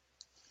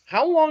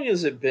 How long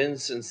has it been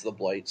since the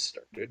blight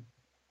started?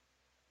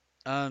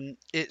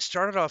 It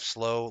started off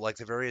slow, like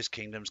the various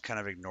kingdoms kind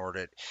of ignored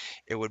it.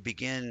 It would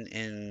begin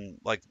in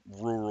like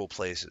rural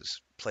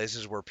places,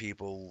 places where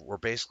people were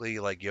basically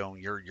like,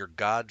 your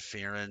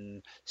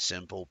God-fearing,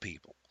 simple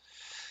people.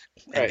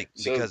 And Right.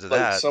 So because of like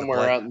that, the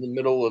blight.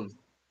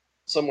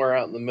 somewhere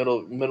out in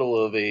the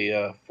middle of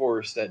a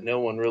forest that no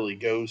one really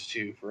goes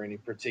to for any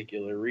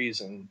particular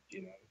reason.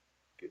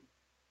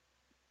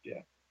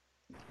 Yeah.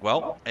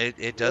 Well,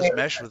 it does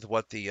mesh with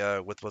what the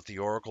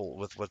oracle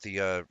with what the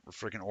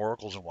freaking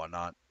oracles and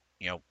whatnot,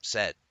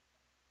 said.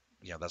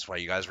 That's why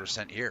you guys were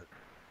sent here.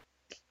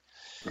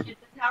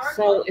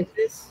 So if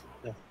this,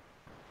 Yeah.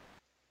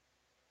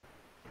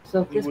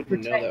 so if You this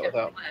wouldn't know that protective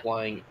without clip,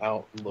 flying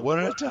out and One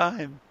looking. at a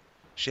time.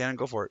 Shannon,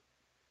 go for it.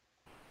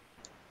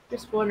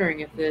 just wondering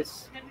if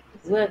this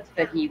lip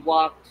that he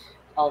walked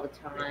all the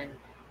time,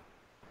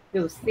 if it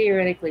was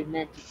theoretically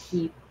meant to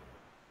keep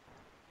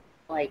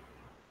like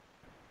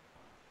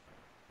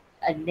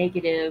a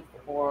negative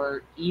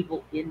or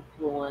evil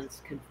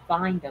influence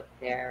confined up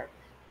there,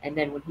 and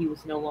then when he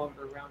was no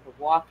longer around to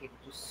walk it,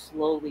 just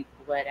slowly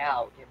bled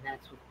out, and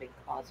that's what's been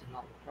causing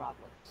all the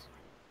problems.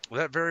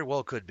 Well, that very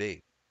well could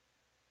be.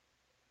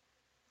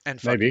 And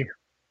fuck Maybe. you.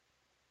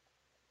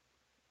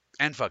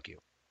 And fuck you.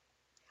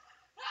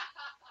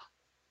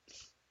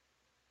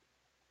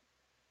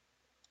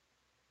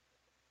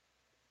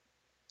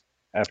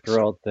 After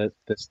So, all, that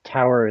this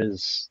tower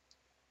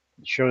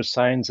shows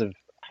signs of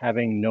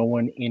having no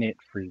one in it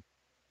for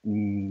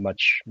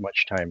much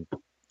time.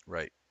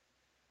 right.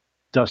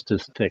 Dust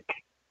is thick.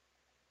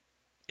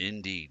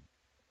 Indeed.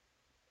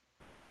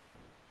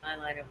 My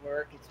line of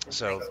work, it's been my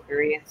So,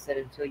 experience that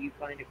until you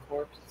find a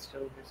corpse, it's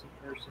still a missing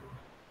person.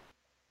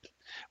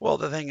 well,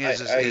 the thing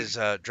is,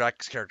 I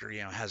Drax's character,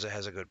 has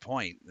a good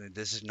point.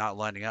 This is not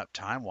lining up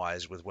time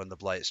wise with when the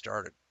blight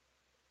started.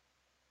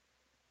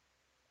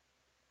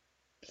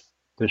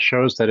 This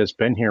shows that it's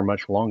been here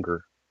much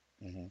longer.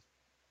 Hmm.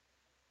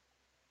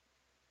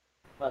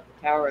 But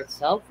the tower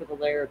itself, with a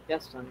layer of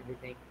dust on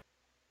everything.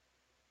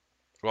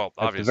 Well, At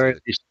the obviously, very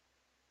least,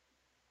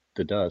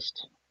 the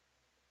dust.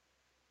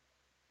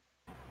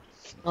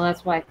 Well,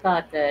 that's why I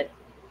thought that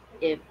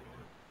if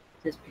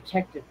this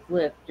protective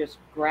cliff just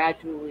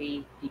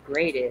gradually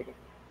degraded,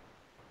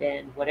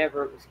 then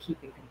whatever it was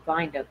keeping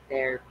confined up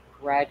there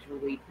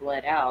gradually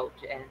bled out,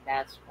 and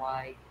that's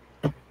why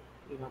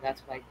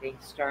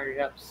things started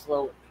up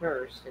slow at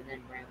first and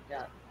then ramped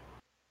up.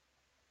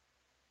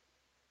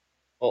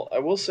 well, I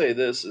will say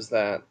this is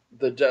that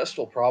the dust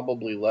will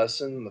probably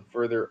lessen the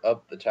further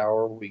up the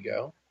tower we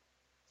go,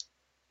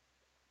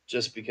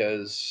 just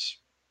because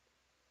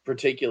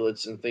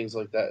particulates and things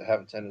like that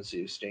have a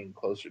tendency of staying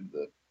closer to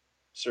the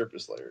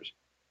surface layers.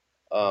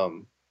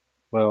 Um,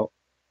 Well,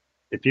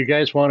 if you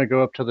guys want to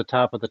go up to the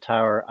top of the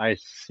tower, I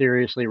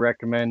seriously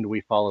recommend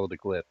we follow the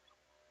glyph.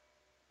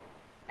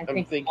 I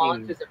I'm think want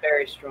thinking is a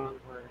very strong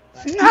word,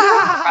 but we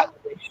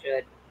probably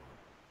should.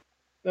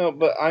 no,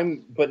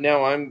 but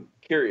now I'm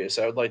curious.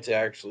 I would like to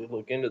actually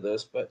look into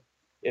this. But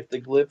if the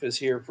glyph is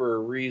here for a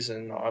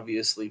reason,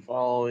 obviously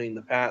following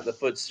the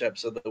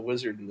footsteps of the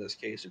wizard in this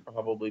case would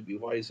probably be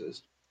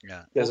wisest.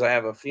 yeah. Because Well, I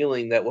have a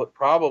feeling that what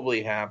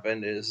probably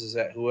happened is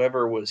that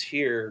whoever was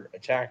here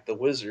attacked the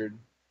wizard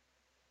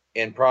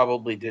and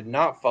probably did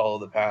not follow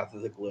the path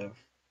of the glyph.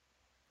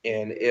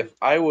 And if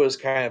I was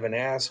kind of an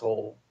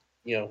asshole,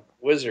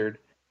 wizard,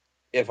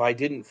 if I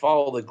didn't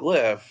follow the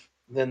glyph,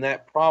 then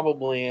that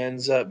probably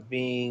ends up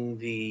being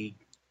the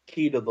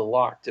key to the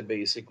lock to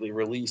basically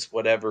release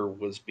whatever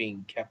was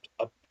being kept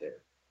up there.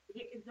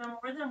 Is there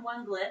more than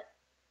one glyph?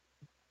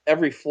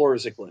 Every floor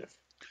is a glyph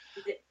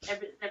Is it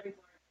every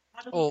floor?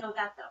 How do we well, know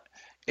that though?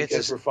 it's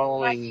because we're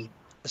following.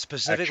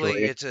 specifically,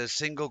 Actually, it's a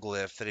single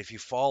glyph that if you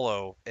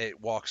follow, it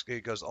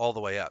goes all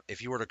the way up.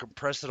 If you were to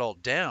compress it all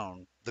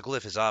down, the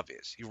glyph is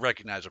obvious. You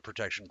recognize a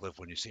protection glyph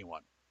when you see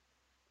one.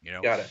 You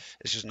know, Got it.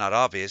 it's just not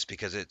obvious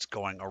because it's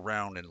going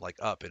around and like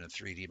up in a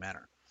 3D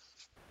manner.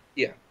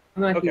 Yeah. I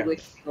might be Okay.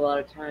 wasting a lot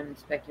of time in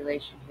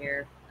speculation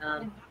here.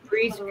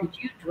 Priest, could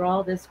you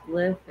draw this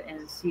glyph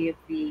and see if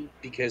the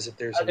Because if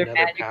there's other another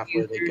magic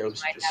pathway that users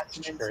goes might have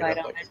just some straight insight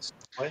up on like it? this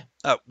way.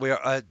 We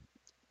are,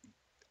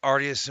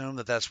 already assumed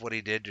that that's what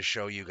he did to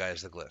show you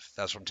guys the glyph.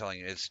 That's what I'm telling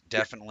you. It's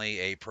definitely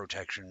a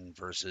protection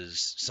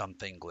versus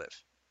something glyph.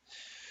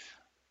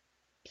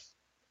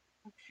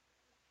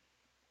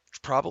 It's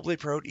probably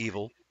pro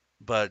evil,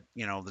 but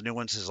the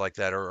nuances like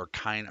that are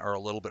a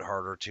little bit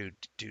harder to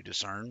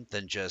discern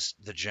than just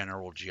the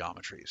general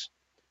geometries.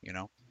 You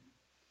know,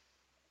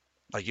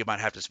 like you might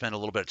have to spend a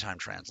little bit of time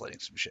translating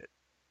some shit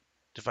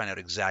to find out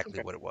exactly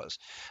Okay. what it was.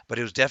 But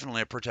it was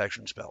definitely a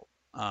protection spell.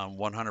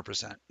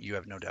 100%. You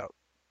have no doubt.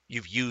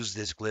 You've used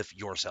this glyph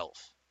yourself.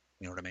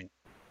 You know what I mean?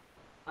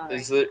 All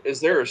right. Is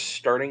there a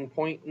starting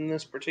point in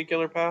this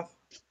particular path?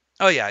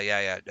 Oh yeah,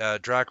 yeah, yeah.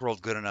 Drac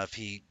rolled good enough.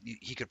 He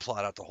could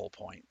plot out the whole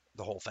point,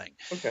 the whole thing.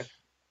 Okay.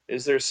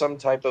 Is there some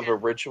type of a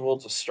ritual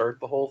to start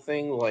the whole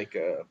thing, like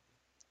a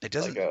It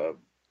like a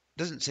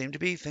doesn't seem to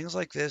be. Things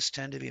like this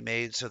tend to be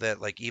made so that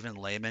like even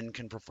laymen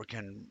can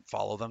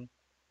follow them.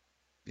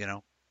 You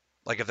know,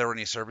 like if there were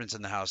any servants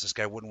in the house, this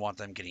guy wouldn't want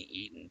them getting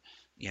eaten.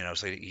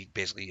 So he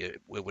basically it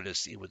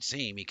would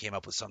seem he came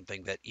up with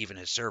something that even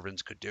his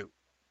servants could do.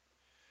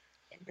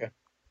 okay?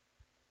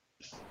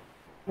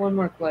 One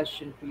more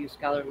question for you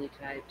scholarly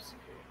types.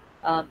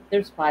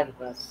 There's five of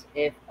us.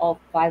 If all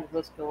five of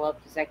us go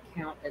up, does that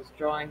count as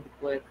drawing the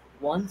glyph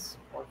once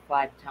or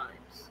 5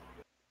 times?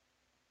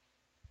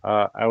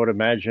 I would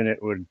imagine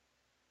it would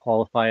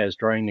qualify as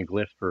drawing the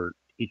glyph for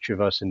each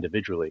of us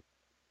individually.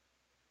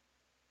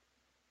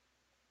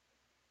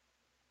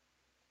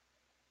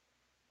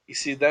 You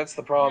see, that's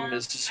the problem.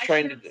 Is just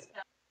trying to So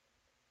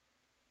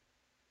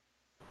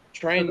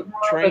trying the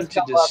more of trying us to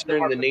go up, the discern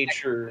more the protection we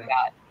nature.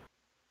 got.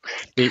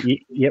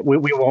 Yet we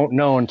won't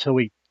know until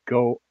we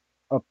go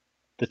up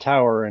the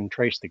tower and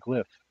trace the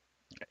glyph.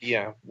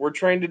 Yeah, we're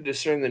trying to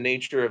discern the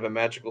nature of a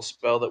magical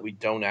spell that we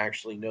don't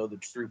actually know the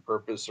true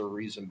purpose or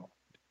reason behind.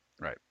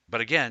 Right.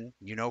 But again,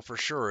 you know for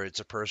sure it's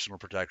a personal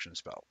protection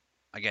spell.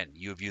 Again,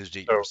 you've used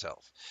it So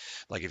yourself.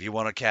 Like if you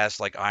want to cast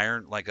like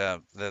iron, like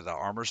the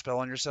armor spell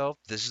on yourself,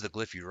 this is the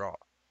glyph you draw.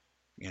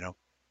 You know,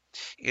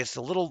 it's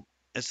the little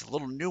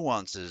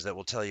nuances that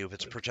will tell you if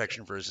it's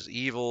protection versus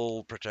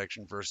evil,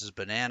 protection versus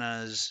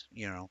bananas.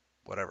 You know,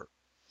 whatever.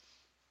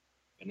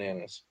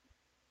 Bananas.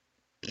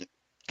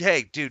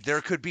 Hey, dude,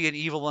 there could be an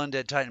evil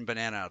undead titan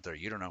banana out there.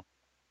 You don't know.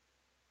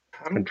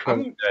 I'm control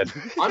I'm dead.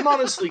 I'm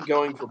honestly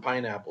going for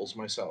pineapples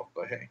myself,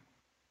 but hey,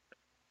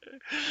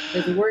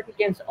 Does it work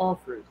against all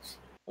fruits?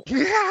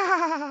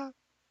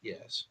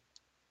 yes.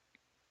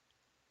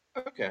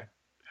 Okay.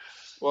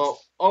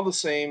 Well, all the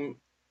same,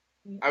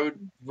 I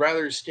would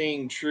rather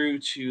staying true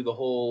to the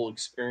whole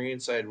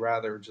experience. I'd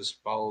rather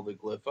just follow the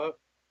glyph up.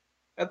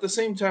 At the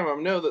same time, I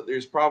know that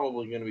there's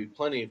probably going to be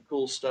plenty of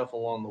cool stuff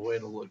along the way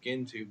to look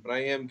into, but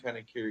I am kind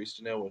of curious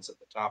to know what's at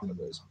the top of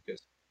this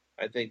because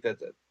I think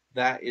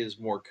that is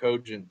more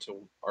cogent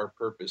to our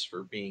purpose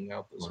for being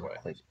out this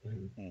way.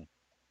 Hmm.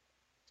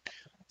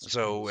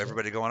 So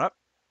everybody going up?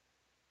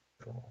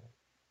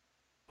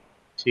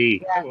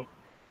 See, Yeah.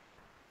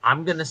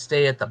 I'm gonna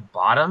stay at the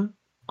bottom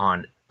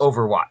on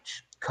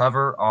Overwatch.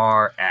 Cover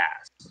our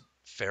ass.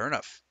 Fair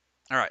enough.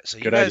 All right, so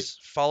you good idea. guys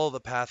follow the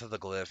path of the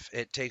glyph.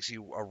 It takes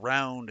you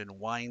around and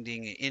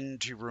winding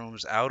into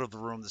rooms, out of the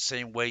room the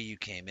same way you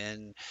came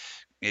in.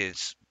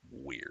 It's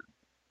weird.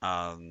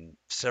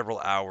 Several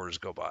hours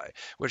go by,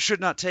 which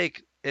should not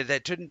take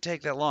that shouldn't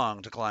take that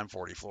long to climb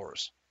 40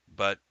 floors,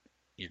 but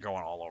you're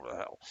going all over the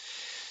hell.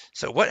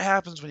 So what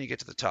happens when you get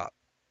to the top?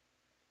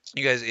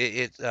 You guys,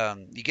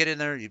 you get in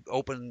there, you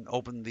open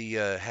the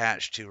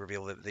hatch to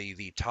reveal that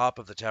the top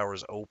of the tower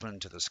is open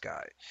to the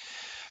sky.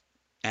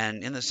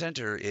 And in the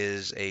center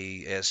is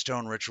a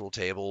stone ritual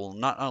table,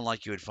 not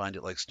unlike you would find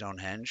it like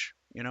Stonehenge,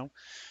 you know.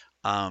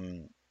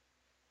 Um,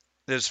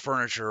 there's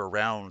furniture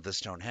around the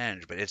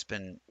Stonehenge, but it's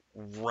been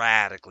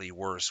radically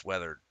worse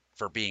weathered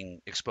for being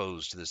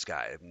exposed to the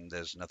sky. I mean,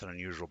 there's nothing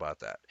unusual about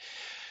that.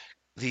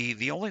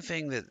 The only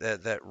thing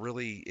that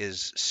really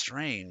is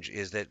strange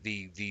is that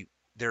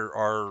there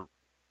are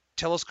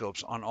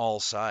telescopes on all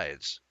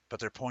sides, but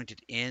they're pointed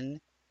in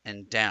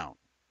and down,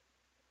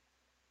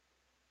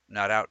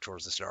 not out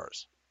towards the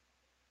stars.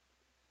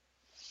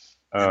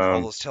 And all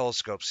Um, those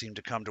telescopes seem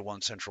to come to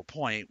one central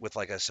point with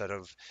like a set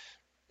of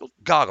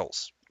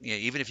goggles. You know,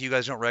 even if you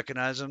guys don't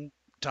recognize them,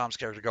 Tom's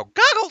character go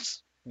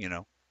goggles. You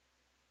know,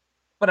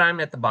 But I'm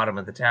at the bottom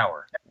of the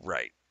tower.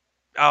 right?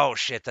 Oh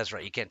shit, that's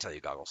right. You can't tell you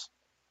goggles.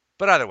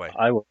 But either way,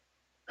 I will.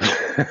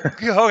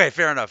 okay,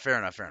 fair enough, fair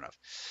enough, fair enough.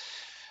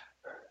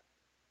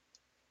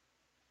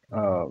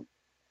 uh,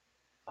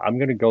 I'm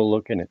gonna go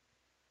look in it.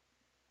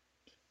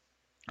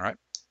 All right.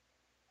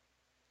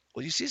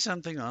 Well, you see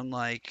something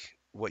unlike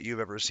what you've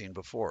ever seen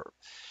before.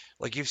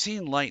 Like you've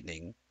seen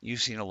lightning,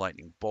 you've seen a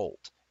lightning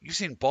bolt, you've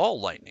seen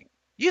ball lightning,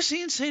 you've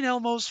seen St.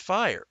 Elmo's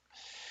fire,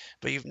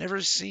 but you've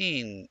never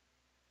seen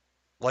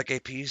like a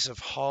piece of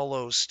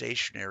hollow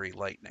stationary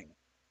lightning.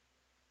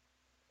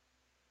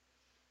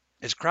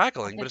 It's At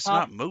crackling, the but it's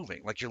top. not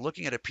moving. Like you're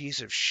looking at a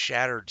piece of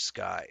shattered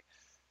sky.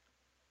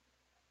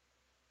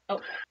 Oh,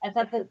 I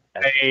thought the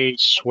I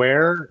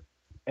swear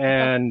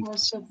and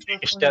telescopes were take a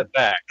pointed. step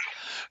back.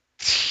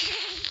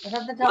 I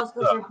thought the What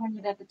telescopes the? were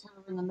pointed at the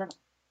tower in the middle.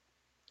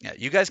 Yeah,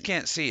 you guys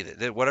can't see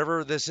that.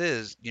 Whatever this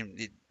is,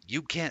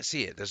 you can't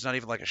see it. There's not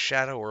even like a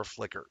shadow or a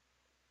flicker.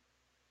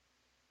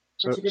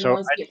 But So, you can so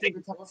always I get think,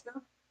 through the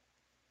telescope.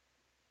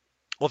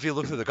 Well, if you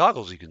look through the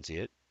goggles, you can see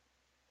it.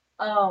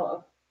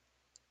 Oh,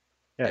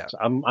 Yeah, yes,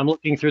 I'm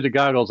looking through the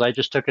goggles. I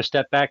just took a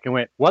step back and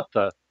went, "What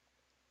the?"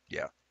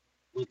 yeah.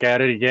 Look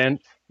at it again.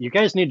 You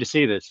guys need to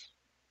see this.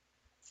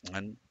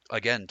 And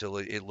again, till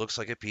it looks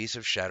like a piece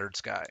of shattered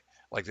sky.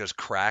 Like there's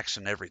cracks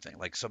and everything.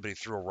 Like somebody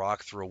threw a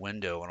rock through a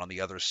window, and on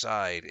the other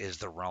side is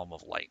the realm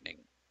of lightning.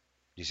 Do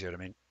you see what I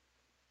mean?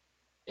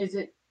 is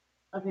it?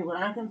 Okay, what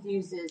I'm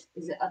confused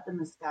is it up in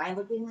the sky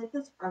looking like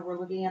this, or we're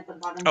looking at the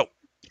bottom Oh, of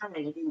the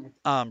tower looking like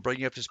this? bring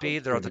you up to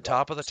speed. They're at the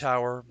top of the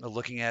tower. They're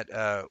looking at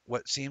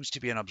what seems to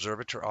be an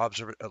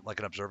like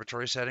an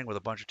observatory setting with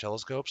a bunch of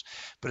telescopes.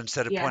 But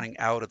instead of Yeah. pointing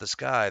out at the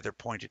sky, they're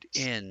pointed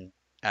in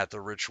at the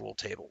ritual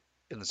table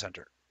in the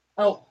center.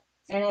 Oh,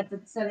 and at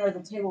the center of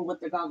the table with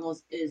the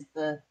goggles is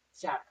the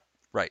shadow.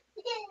 Right.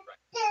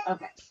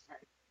 Okay.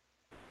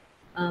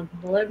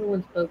 While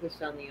everyone's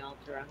focused on the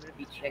altar, I'm going to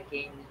be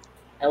checking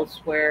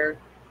elsewhere.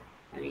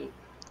 I mean,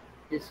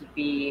 this would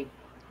be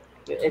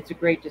it's a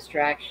great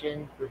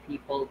distraction for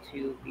people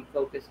to be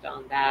focused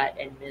on that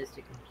and miss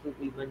a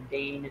completely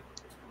mundane,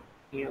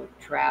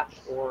 trap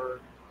or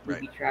Right.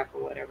 booby trap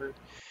or whatever.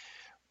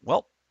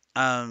 Well,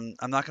 I'm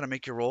not going to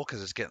make you roll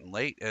because it's getting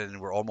late and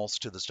we're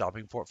almost to the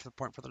stopping point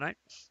for the night.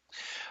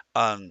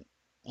 Um,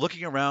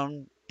 Looking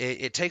around,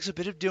 it takes a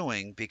bit of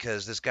doing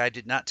because this guy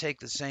did not take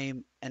the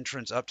same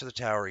entrance up to the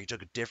tower. He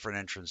took a different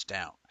entrance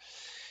down.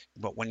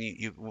 But when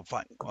you will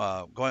find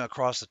going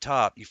across the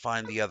top, you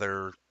find the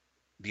other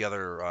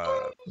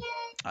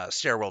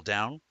stairwell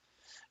down,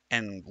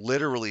 and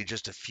literally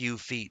just a few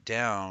feet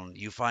down,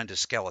 you find a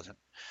skeleton.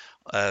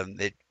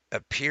 It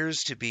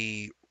appears to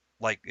be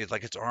like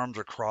its arms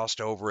are crossed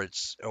over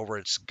its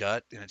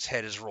gut, and its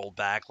head is rolled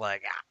back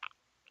like, ah,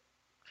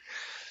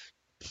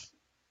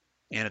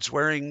 and it's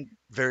wearing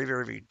very,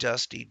 very, very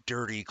dusty,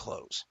 dirty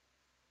clothes.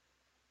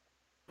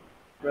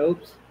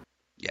 Robes?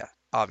 Yeah,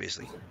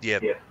 obviously. Yeah,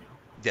 Yeah.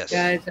 yes.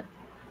 Guys,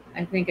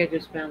 I think I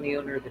just found the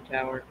owner of the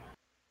tower.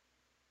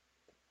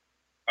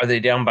 Are they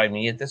down by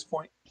me at this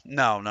point?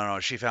 No, no, no.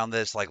 She found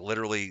this like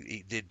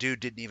literally. The dude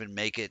didn't even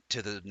make it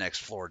to the next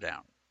floor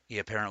down. He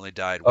apparently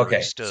died where he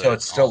Okay, so stood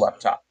it's still on. up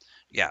top.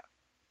 Yeah,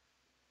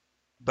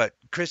 but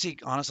Chrissy,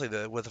 honestly,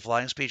 with the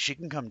flying speed, she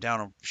can come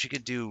down. She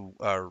could do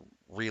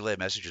relay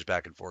messages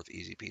back and forth,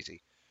 easy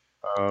peasy.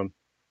 Um,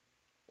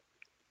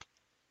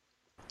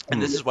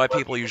 And this hmm. is why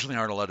people usually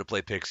aren't allowed to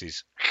play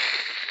pixies.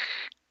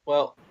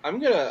 Well,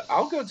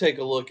 I'll go take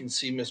a look and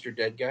see Mr.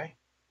 Dead Guy.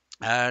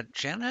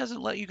 Shannon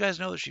hasn't let you guys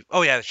know that she.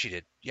 Oh yeah, she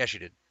did. Yeah, she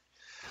did.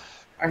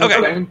 Are his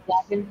Okay. bones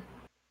blackened?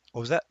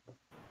 What was that?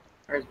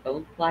 Are his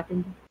bones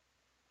blackened?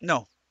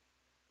 No,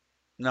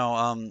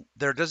 no.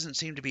 There doesn't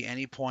seem to be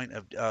any point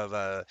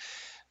of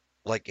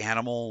like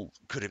animal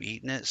could have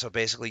eaten it. So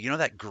basically, you know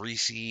that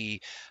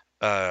greasy,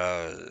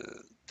 uh,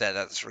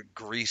 that sort of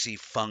greasy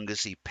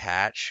fungusy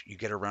patch you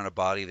get around a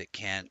body that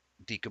can't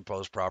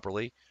decompose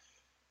properly.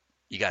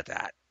 You got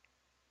that.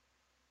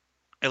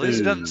 At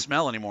least it doesn't Ooh,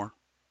 smell anymore.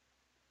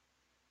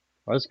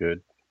 that's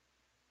good.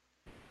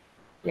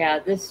 Yeah,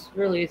 this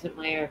really isn't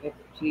my area of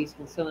expertise.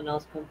 Can someone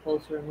else come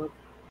closer and look?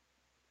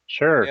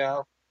 Sure. Yeah,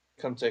 I'll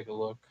come take a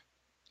look.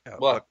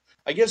 What? Well,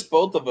 I guess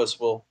both of us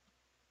will.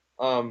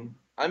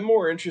 I'm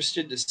more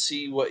interested to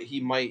see what he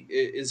might.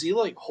 Is he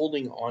like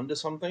holding on to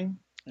something?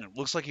 It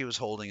looks like he was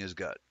holding his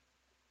gut.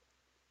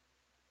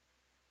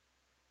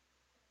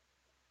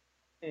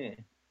 Hmm.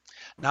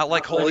 Not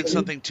like Well, holding then,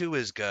 something to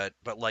his gut,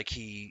 but like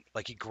he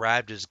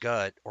grabbed his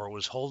gut or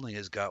was holding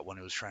his gut when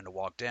he was trying to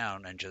walk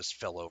down and just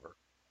fell over.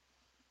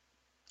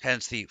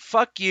 Hence the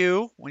fuck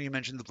you when you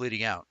mentioned the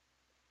bleeding out.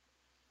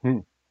 Hmm.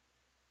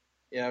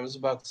 Yeah, I was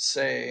about to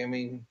say. I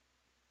mean,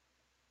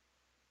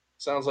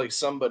 sounds like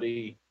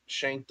somebody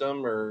shanked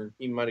him, or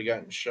he might have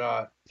gotten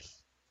shot.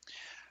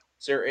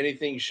 Is there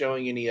anything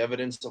showing any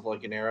evidence of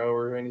like an arrow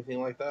or anything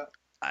like that?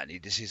 I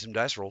need to see some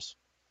dice rolls.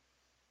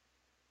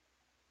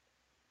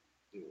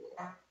 Do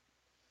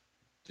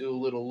do a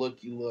little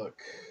looky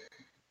look.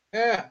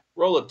 Yeah,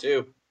 roll a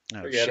 2.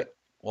 Oh Forget shit. it.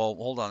 Well,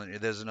 hold on.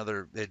 There's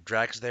another.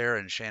 Drax there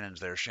and Shannon's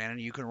there. Shannon,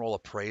 you can roll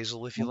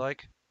appraisal if you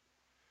like.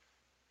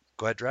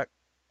 Go ahead, Drac.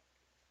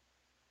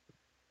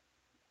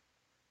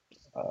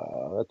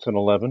 That's an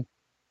 11.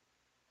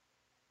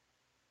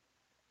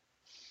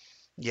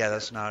 Yeah,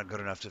 that's not good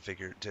enough to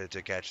figure to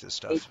catch this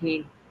stuff.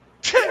 18.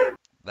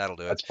 That'll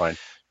do it. That's fine.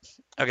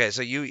 Okay,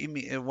 so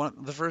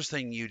the first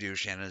thing you do,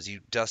 Shannon, is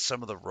you dust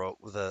some of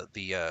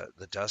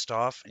the dust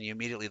off, and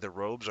immediately the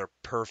robes are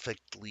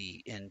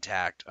perfectly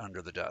intact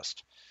under the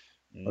dust.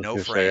 I was No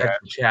going to say, fraying. Check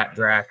the chat,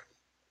 Drac.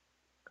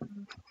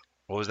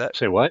 What was that?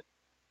 say what?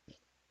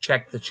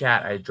 Check the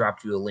chat. I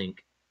dropped you a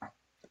link.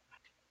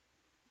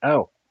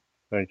 Oh,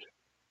 thanks.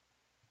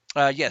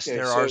 Yes, Okay,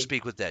 there are so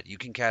Speak with Dead. You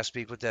can cast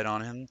Speak with Dead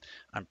on him.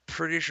 I'm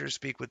pretty sure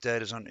Speak with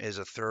Dead is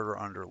a third or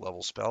under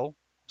level spell,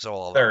 so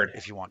I'll allow it Third.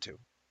 if you want to.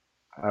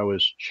 I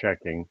was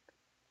checking.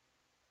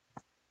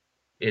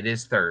 It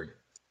is third.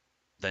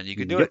 Then you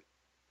can do Yep.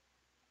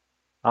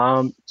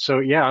 it. So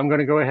yeah, I'm going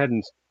to go ahead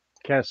and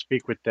cast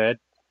Speak with Dead.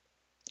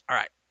 All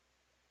right.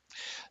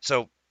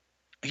 So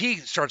he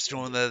starts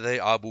doing the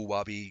abu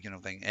wabi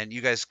thing, and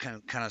you guys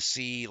can kind of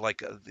see like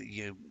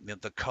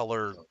the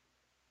color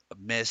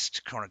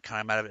mist kind of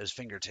come out of his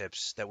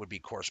fingertips that would be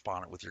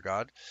correspondent with your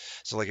god.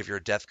 So like if you're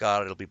a death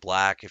god, it'll be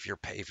black. If you're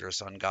a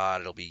sun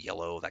god, it'll be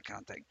yellow. That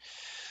kind of thing.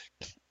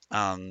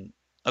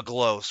 A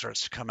glow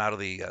starts to come out of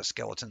the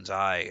skeleton's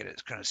eye, and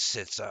it kind of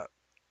sits up.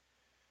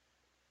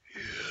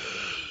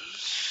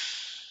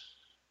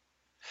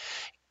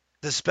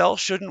 The spell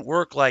shouldn't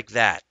work like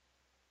that.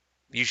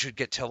 You should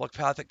get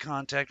telepathic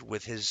contact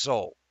with his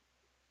soul.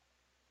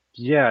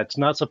 Yeah, it's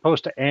not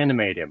supposed to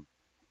animate him.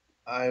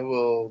 I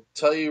will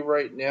tell you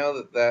right now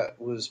that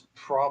that was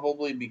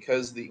probably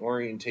because of the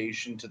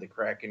orientation to the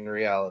Kraken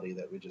reality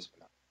that we just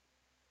got.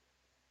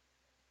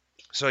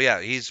 So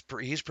yeah, he's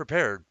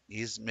prepared.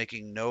 He's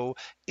making no.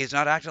 He's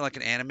not acting like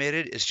an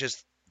animated. It's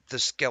just the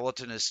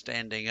skeleton is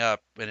standing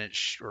up and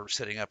or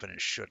sitting up and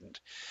it shouldn't,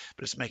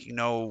 but it's making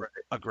no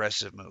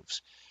aggressive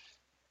moves.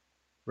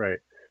 Right.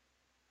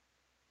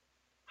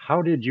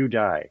 How did you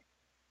die?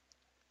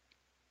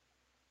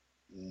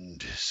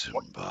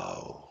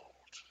 Disemboweled.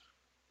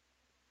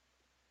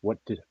 What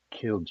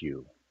killed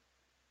you?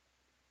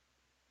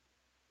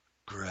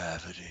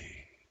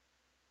 Gravity.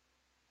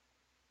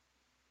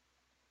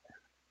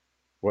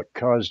 What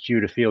caused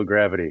you to feel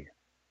gravity?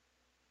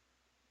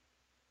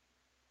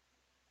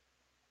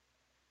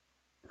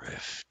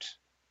 Rift.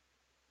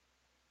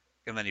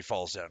 And then he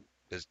falls down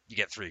because you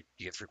get three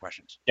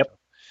questions. Yep.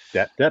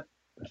 That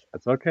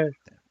that's okay.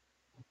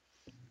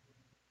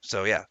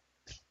 So yeah,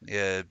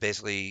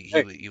 basically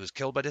Hey, he was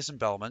killed by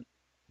disembowelment.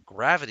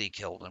 Gravity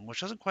killed him,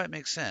 which doesn't quite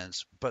make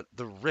sense, but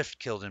the rift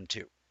killed him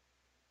too.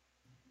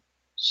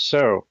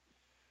 so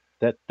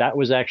that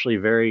was actually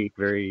very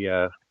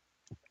good.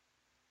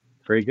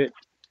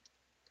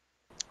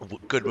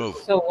 Good move.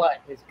 So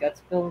what? His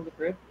guts fell in the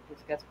rift. His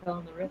guts fell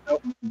in the rift.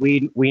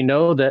 We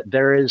know that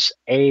there is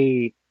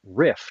a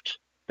rift.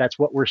 That's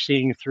what we're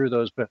seeing through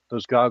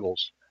those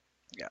goggles.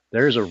 Yeah.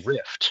 There's a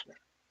rift.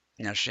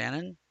 Now,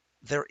 Shannon,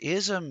 there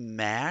is a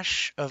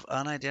mash of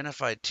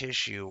unidentified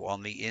tissue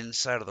on the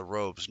inside of the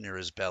robes near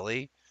his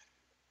belly,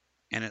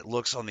 and it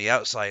looks on the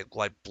outside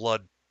like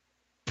blood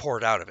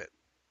poured out of it.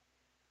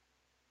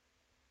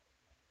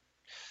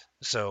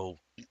 So,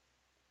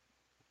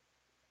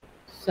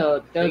 So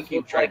it I does think he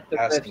look tried like the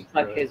rift passing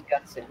stuck through his it.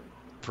 guts in.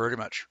 pretty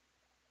much.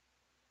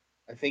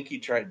 I think he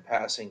tried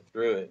passing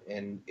through it,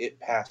 and it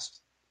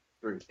passed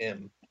through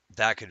him.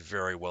 That could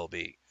very well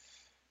be.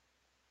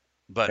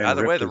 But And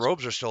either way, rift the is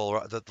robes are still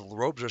the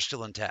robes are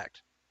still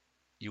intact.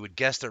 You would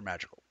guess they're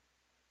magical.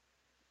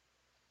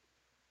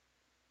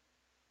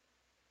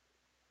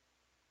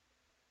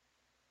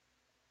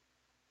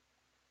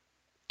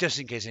 Just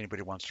in case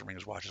anybody wants to ring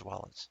his watch his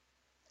wallets.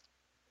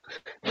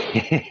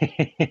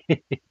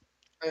 I'm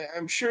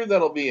sure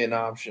that'll be an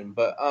option,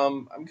 but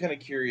I'm kind of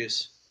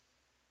curious.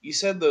 You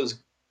said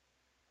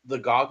the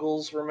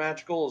goggles were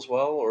magical as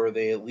well, or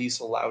they at least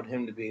allowed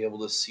him to be able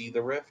to see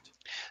the rift.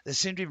 They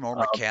seem to be more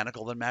um,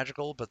 mechanical than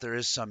magical, but there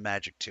is some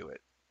magic to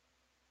it.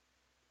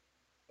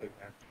 Okay.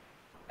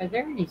 Are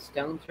there any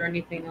stones or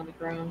anything on the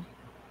ground?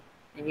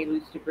 Any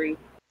loose debris?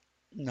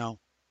 No,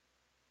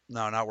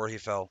 no, not where he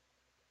fell.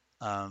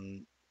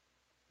 Um,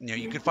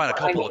 you could find a I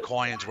couple of mean,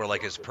 coins where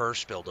like his purse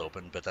spilled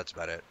open, but that's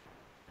about it.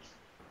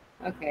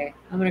 okay,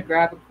 I'm gonna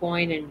grab a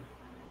coin and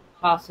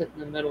toss it in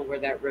the middle where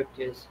that rift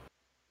is.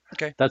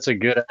 Okay. that's a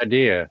good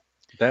idea.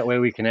 That way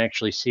we can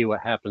actually see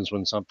what happens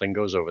when something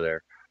goes over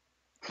there.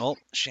 Well,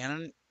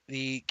 Shannon,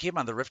 keep in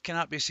mind the rift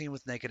cannot be seen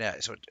with naked eye,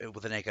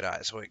 with a naked eye,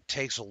 so it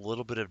takes a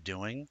little bit of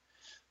doing,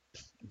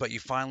 but you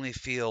finally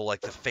feel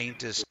like the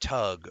faintest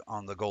tug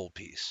on the gold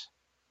piece.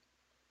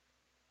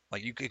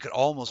 Like it could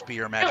almost be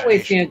your Not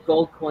wasting a imagination.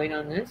 gold coin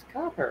on this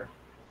copper.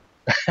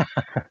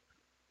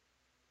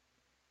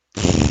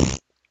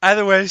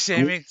 Either way,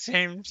 same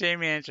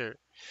answer.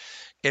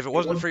 If it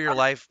wasn't for your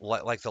life,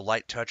 like the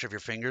light touch of your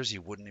fingers,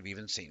 you wouldn't have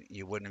even seen it.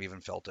 You wouldn't have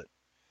even felt it.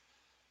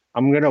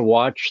 I'm gonna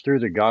watch through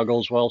the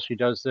goggles while she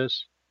does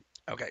this.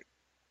 Okay,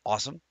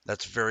 awesome.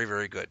 That's very,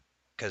 very good.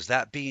 Because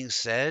that being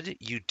said,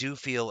 you do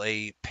feel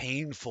a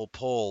painful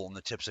pull on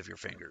the tips of your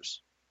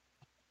fingers.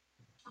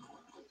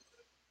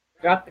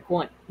 Drop the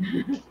coin.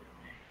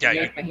 Yeah,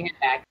 Yank my hand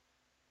back.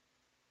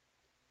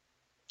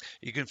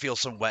 you can feel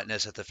some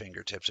wetness at the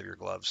fingertips of your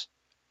gloves.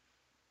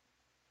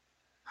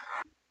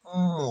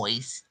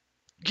 Moist.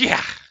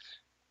 Yeah.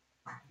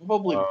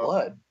 Probably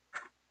blood.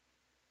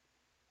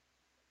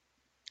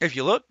 If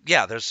you look,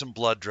 yeah, there's some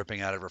blood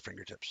dripping out of her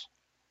fingertips.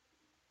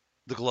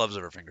 The gloves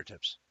of her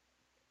fingertips.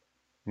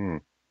 Hmm.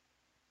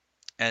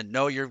 And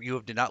no,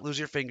 you did not lose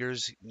your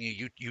fingers.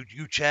 You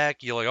check.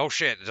 You're like, oh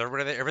shit, is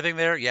everything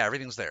there? Yeah,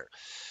 everything's there.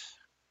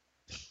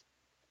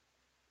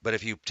 But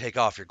if you take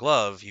off your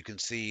glove, you can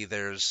see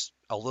there's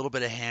a little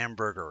bit of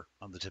hamburger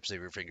on the tips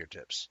of your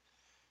fingertips.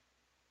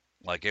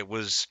 Like it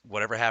was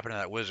whatever happened to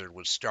that wizard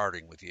was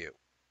starting with you.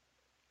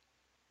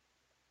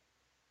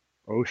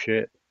 Oh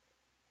shit.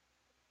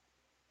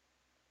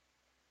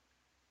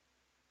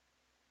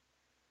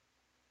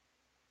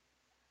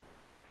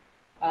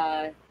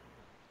 Uh,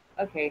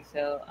 okay,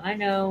 so I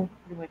know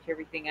pretty much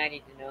everything I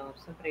need to know.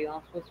 If somebody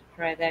else wants to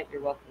try that,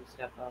 you're welcome to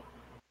step up.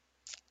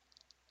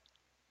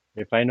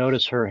 If I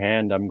notice her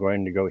hand, I'm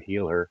going to go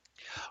heal her.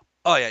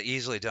 Oh yeah,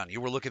 easily done. You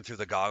were looking through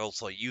the goggles,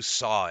 so you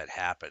saw it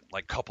happen.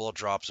 Like a couple of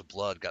drops of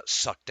blood got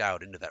sucked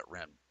out into that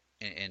rim,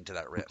 into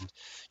that rift.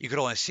 You could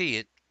only see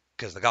it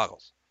because the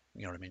goggles.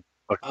 You know what I mean?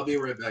 Okay, I'll be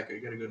right back. I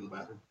gotta go to the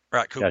bathroom. All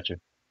right, cool. gotcha.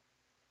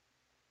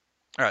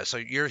 All right, so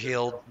you're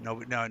healed.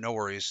 No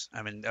worries.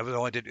 I mean,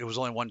 it was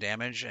only one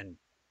damage, and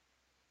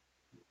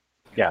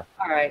Yeah.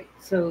 Alright,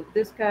 so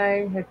this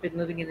guy had been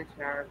living in the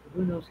tower for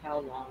who knows how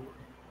long,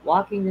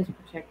 walking this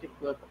protected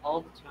cliff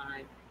all the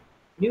time,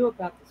 knew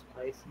about this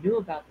place, knew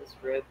about this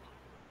rift.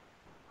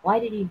 Why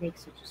did he make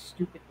such a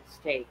stupid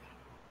mistake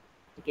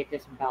to get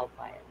disemboweled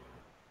by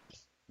it?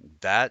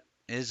 that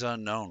is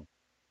unknown.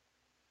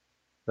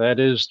 That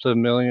is the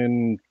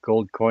million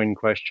gold coin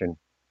question.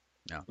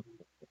 No,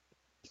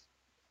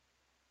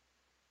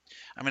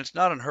 I mean it's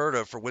not unheard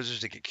of for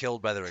wizards to get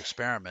killed by their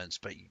experiments,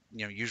 but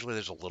usually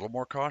there's a little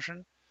more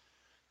caution.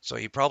 So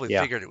he probably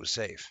Yeah. figured it was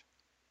safe.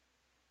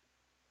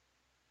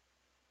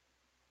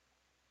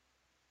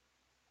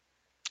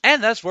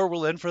 And that's where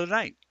we'll end for the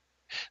night.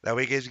 That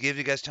way, gives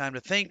you guys time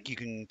to think. You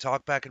can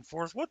talk back and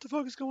forth. What the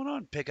fuck is going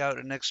on? Pick out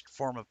a next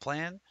form of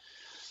plan.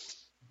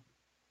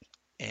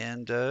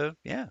 And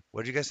yeah,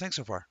 what do you guys think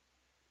so far?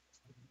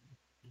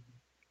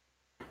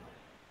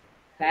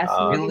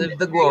 Fascinating. Relive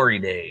the glory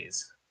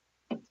days.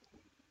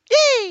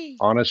 Yay!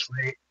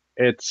 Honestly,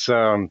 it's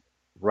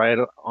right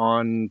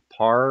on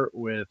par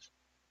with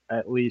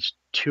at least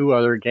 2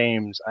 other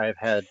games I've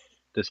had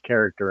this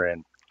character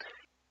in.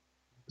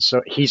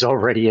 So he's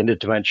already into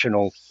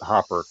Dimensional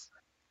Hopper.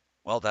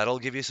 Well, that'll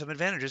give you some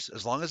advantages.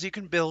 As long as you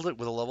can build it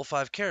with a level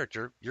 5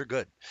 character, you're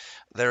good.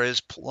 There is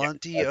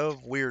plenty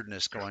of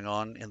weirdness going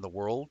on in the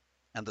world,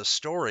 and the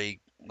story,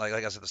 like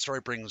I said, the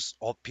story brings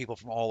all people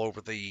from all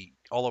over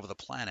the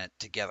planet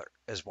together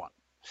as one.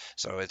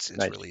 So it's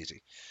Nice. really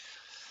easy.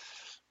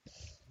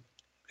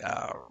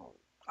 Uh,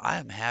 I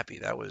am happy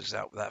that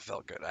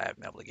felt good. I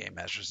haven't been able to game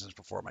master since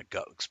before my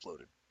gut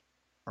exploded,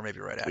 or maybe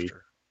right Sweet.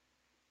 after.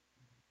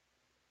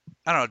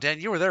 I don't know, Dan.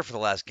 You were there for the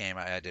last game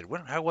I did.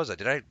 How was I?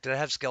 Did I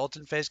have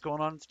skeleton face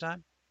going on at the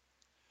time?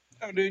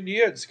 Oh, dude,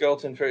 you had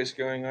skeleton face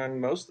going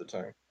on most of the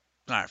time.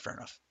 All right, fair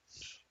enough.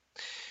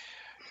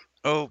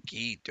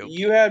 Okie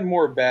You dokie. had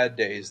more bad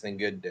days than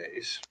good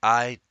days.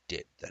 I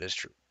did. That is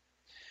true.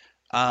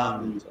 Are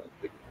we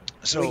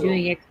So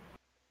doing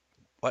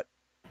what?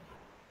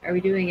 Are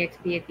we doing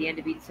XP at the end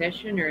of each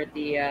session or at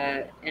the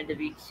end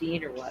of each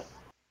scene or what?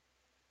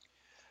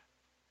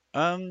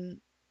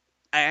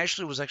 I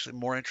actually was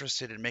more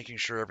interested in making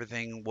sure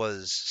everything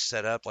was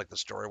set up like the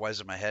story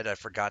wise in my head. I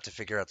forgot to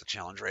figure out the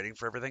challenge rating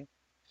for everything.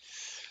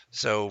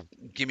 So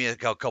give me a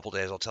couple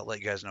days. I'll let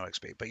you guys know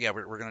XP. But yeah,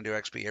 we're gonna do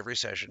XP every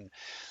session.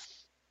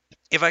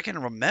 If I can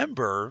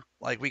remember,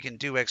 like we can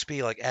do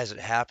XP like as it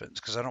happens,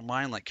 because I don't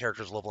mind like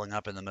characters leveling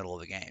up in the middle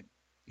of the game.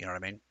 You know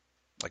what I mean?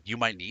 Like you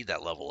might need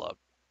that level up.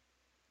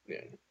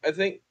 Yeah. I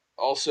think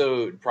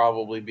also it'd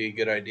probably be a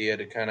good idea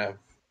to kind of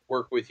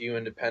work with you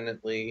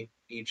independently,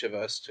 each of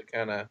us, to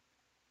kind of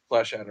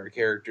flesh out our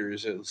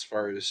characters as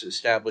far as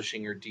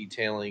establishing or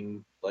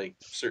detailing like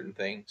certain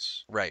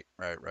things. Right.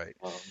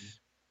 Um,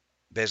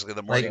 Basically,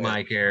 the more Like you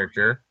my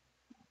character.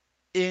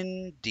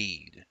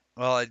 Indeed.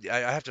 Well, I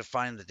have to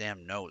find the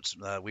damn notes.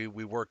 We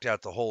worked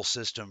out the whole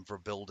system for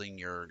building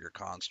your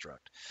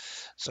construct.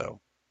 So,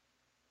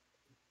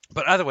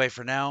 but either way,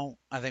 for now,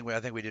 I think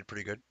we did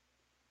pretty good.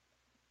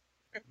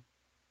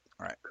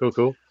 All right.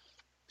 Cool.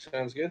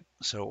 sounds good.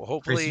 So Chrissy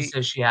hopefully,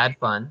 says she had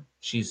fun.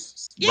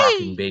 She's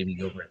rocking yay!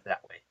 baby over it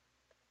that way.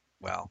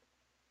 Well,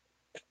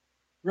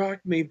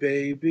 Rock me,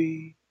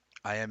 baby.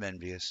 I am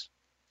envious.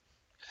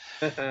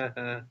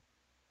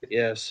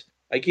 Yes.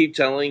 I keep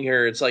telling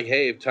her it's like,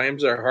 hey, if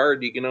times are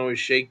hard, you can always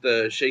shake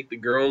the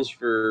girls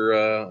for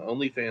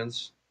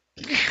OnlyFans.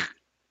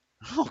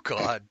 Oh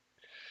God,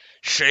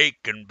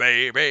 shaking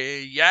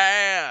baby,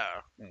 yeah.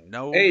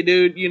 No, Hey,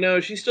 dude,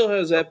 she still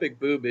has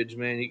epic boobage,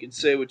 man. You can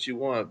say what you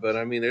want, but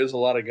I mean, there's a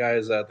lot of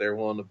guys out there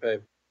willing to pay.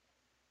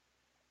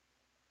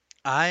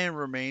 I am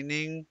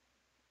remaining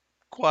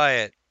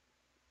quiet.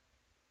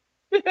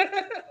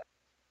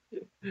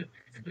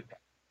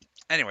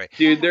 Anyway,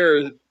 Dude,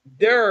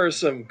 there are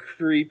some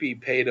creepy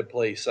pay to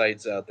play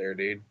sites out there,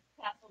 dude.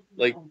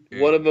 Like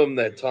one of them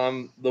that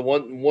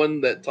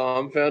one that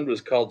Tom found was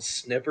called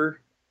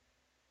Snipper.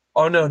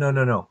 Oh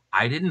no.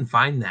 I didn't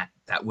find that.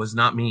 That was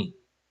not me.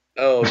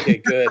 Oh, okay,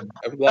 good.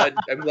 I'm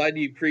glad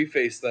you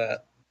prefaced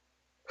that.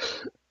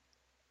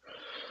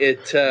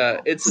 It's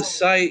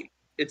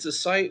a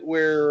site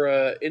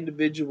where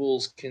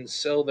individuals can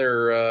sell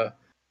their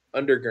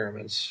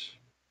undergarments.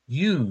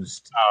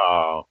 Used.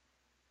 Oh.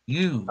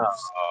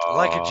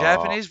 like a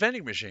Japanese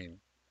vending machine.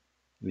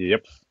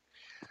 Yep.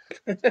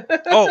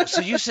 Oh,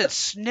 so you said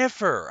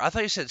sniffer? I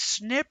thought you said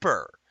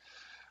snipper.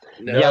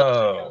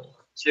 No.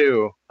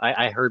 Too.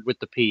 I heard with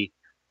the P.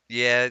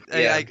 Yeah,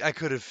 Yeah. I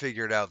could have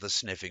figured out the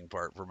sniffing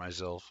part for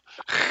myself.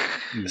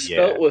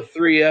 Spelt with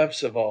 3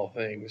 F's of all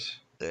things.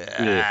 No,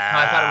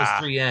 I thought it was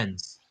 3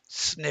 N's.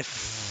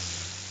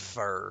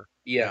 Sniffer.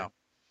 Yeah.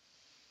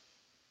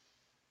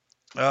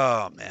 No.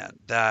 Oh man,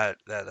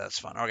 that's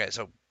fun. Okay,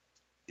 so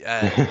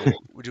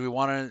do we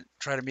want to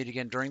try to meet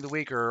again during the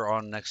week or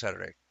on next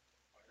Saturday?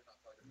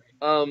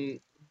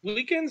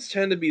 Weekends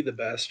tend to be the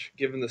best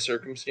given the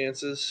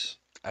circumstances.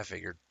 I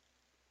figured.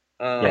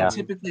 I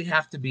typically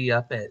have to be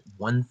up at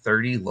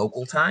 1:30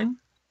 local time,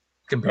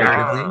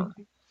 comparatively.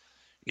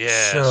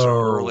 Yeah,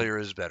 so earlier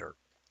is better.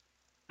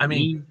 I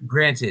mean,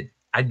 granted,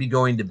 I'd be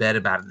going to bed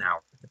about an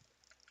hour.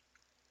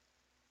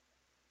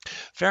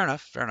 Fair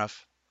enough.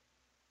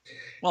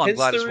 Well, I'm hence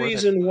glad the it's worth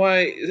reason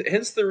it.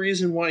 hence the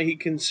reason why he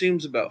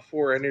consumes about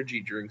 4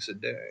 energy drinks a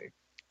day.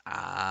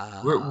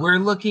 We're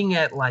looking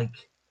at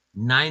like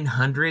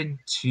 900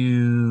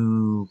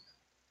 to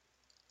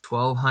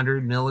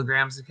 1,200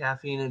 milligrams of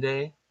caffeine a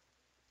day.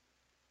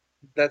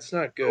 That's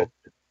not good.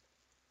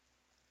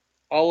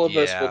 All of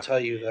us will tell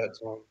you that,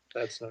 Tom.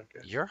 That's not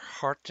good. Your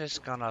heart is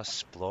gonna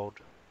explode.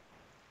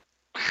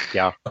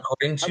 Yeah.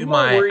 According to I'm more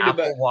my worried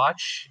Apple about-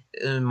 Watch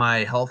and my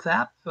health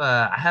app,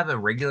 I have a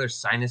regular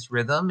sinus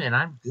rhythm and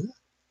I'm good.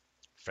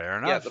 Fair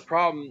enough. Yeah, the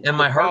problem And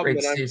my the heart problem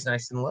rate that I'm- stays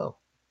nice and low.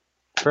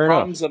 Fair enough.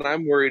 problems that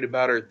I'm worried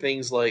about are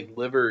things like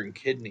liver and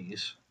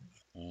kidneys.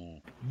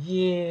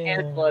 Yeah.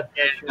 And blood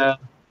pressure.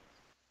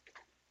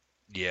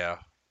 Yeah.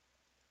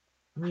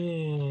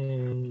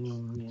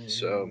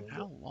 So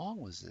How long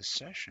was this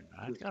session?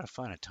 I've got to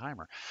find a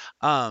timer.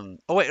 Oh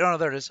wait, no,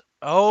 there it is.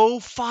 Oh,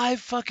 5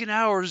 fucking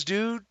hours,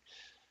 dude.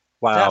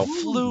 That Wow.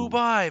 flew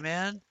by,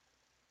 man.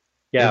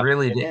 It Yeah.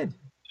 really did.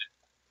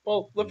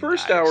 well, the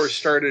first hour Nice.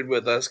 started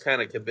with us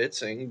kind of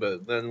kibitzing,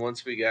 but then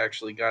once we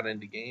actually got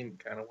into game,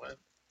 it kind of went.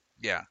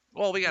 Yeah.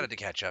 Well, we got it to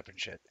catch up and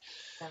shit.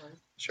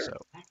 Sure. So,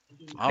 Like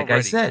I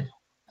already. said,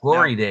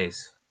 glory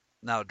days.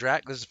 Now,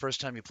 Drac, this is the first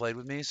time you played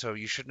with me, so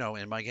you should know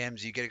in my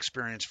games you get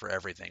experience for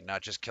everything,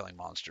 not just killing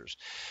monsters.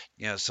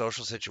 You know,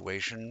 social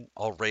situation,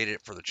 I'll rate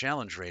it for the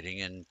challenge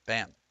rating, and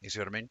bam. You see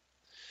what I mean?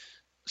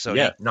 So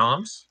Yeah.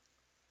 Noms?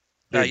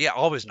 Dude. yeah,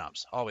 always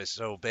noms, always.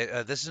 So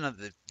this is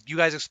another. You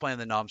guys explain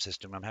the nom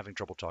system. I'm having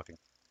trouble talking.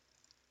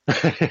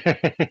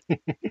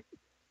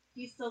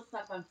 He's still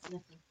stuck on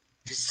sniffing.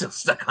 Still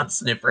stuck on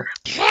Sniffer.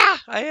 Yeah,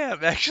 I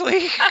am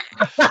actually.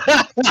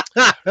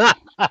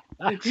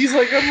 He's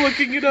like, I'm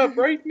looking it up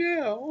right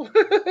now.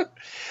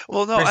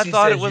 Well, no, I Chrissy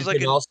thought it says was you like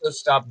can also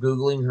stop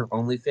Googling her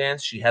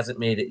OnlyFans. She hasn't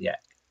made it yet.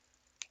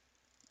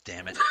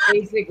 Damn it.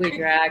 Basically,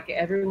 Drac,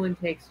 everyone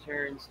takes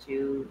turns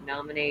to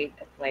nominate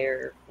a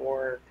player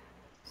for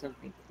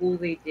something cool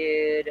they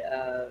did,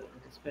 an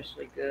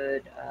especially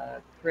good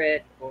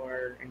crit,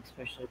 or an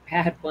especially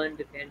bad one,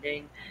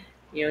 depending.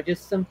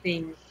 Just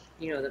something,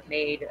 that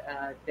made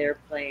their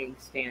playing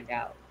stand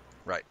out.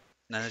 Right.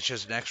 And it's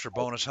just an extra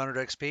bonus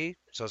 100 XP.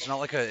 So it's not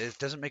like it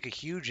doesn't make a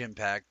huge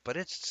impact, but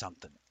it's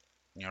something,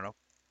 you know?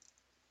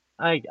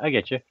 I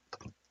get you.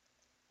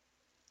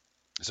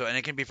 So, and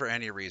it can be for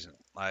any reason.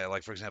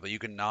 Like, for example, you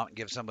can not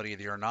give somebody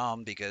your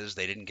nom because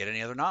they didn't get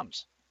any other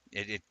noms.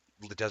 It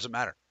doesn't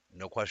matter.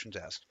 No questions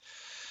asked.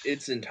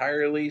 It's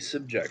entirely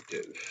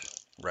subjective.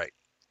 Right.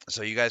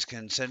 So you guys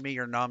can send me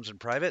your noms in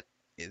private.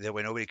 That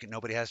way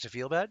nobody has to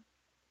feel bad.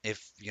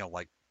 If,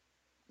 like,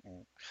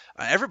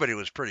 everybody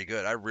was pretty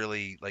good. I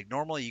really like.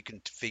 Normally you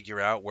can figure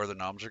out where the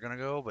noms are going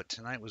to go, but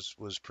tonight was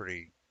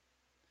pretty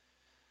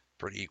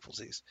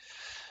equalsies.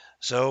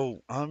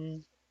 So,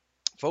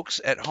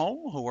 folks at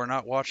home who are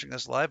not watching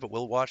this live but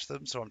will watch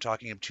them, so I'm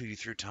talking them to you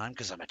through time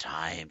because I'm a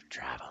time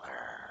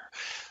traveler.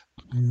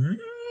 Mm-hmm.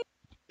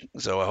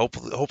 So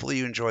hopefully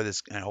you enjoy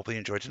this, and hopefully you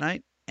enjoy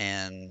tonight.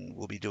 And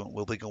we'll be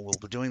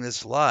doing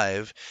this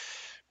live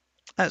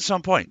at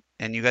some point,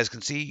 and you guys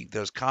can see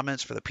those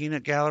comments for the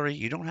peanut gallery.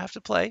 You don't have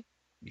to play.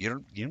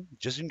 You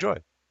just enjoy.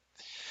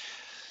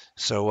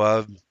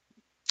 So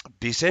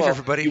be safe, Well,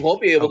 everybody. you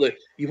won't be able Oh, to.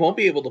 You won't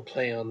be able to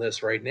play on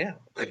this right now.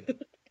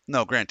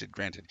 no, granted.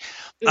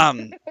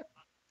 Um,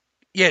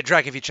 yeah,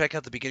 Drac, if you check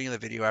out the beginning of the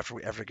video after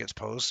it gets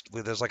posted,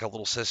 there's like a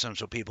little system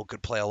so people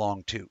could play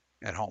along too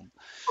at home.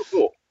 Oh,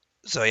 cool.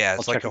 So yeah, I'll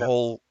it's like check a it out.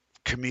 whole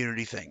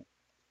community thing.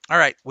 All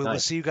right, we'll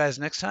Nice. see you guys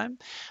next time.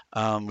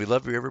 We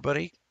love you,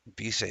 everybody.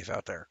 Be safe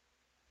out there.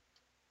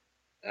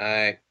 All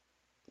right.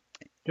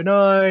 Good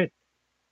night.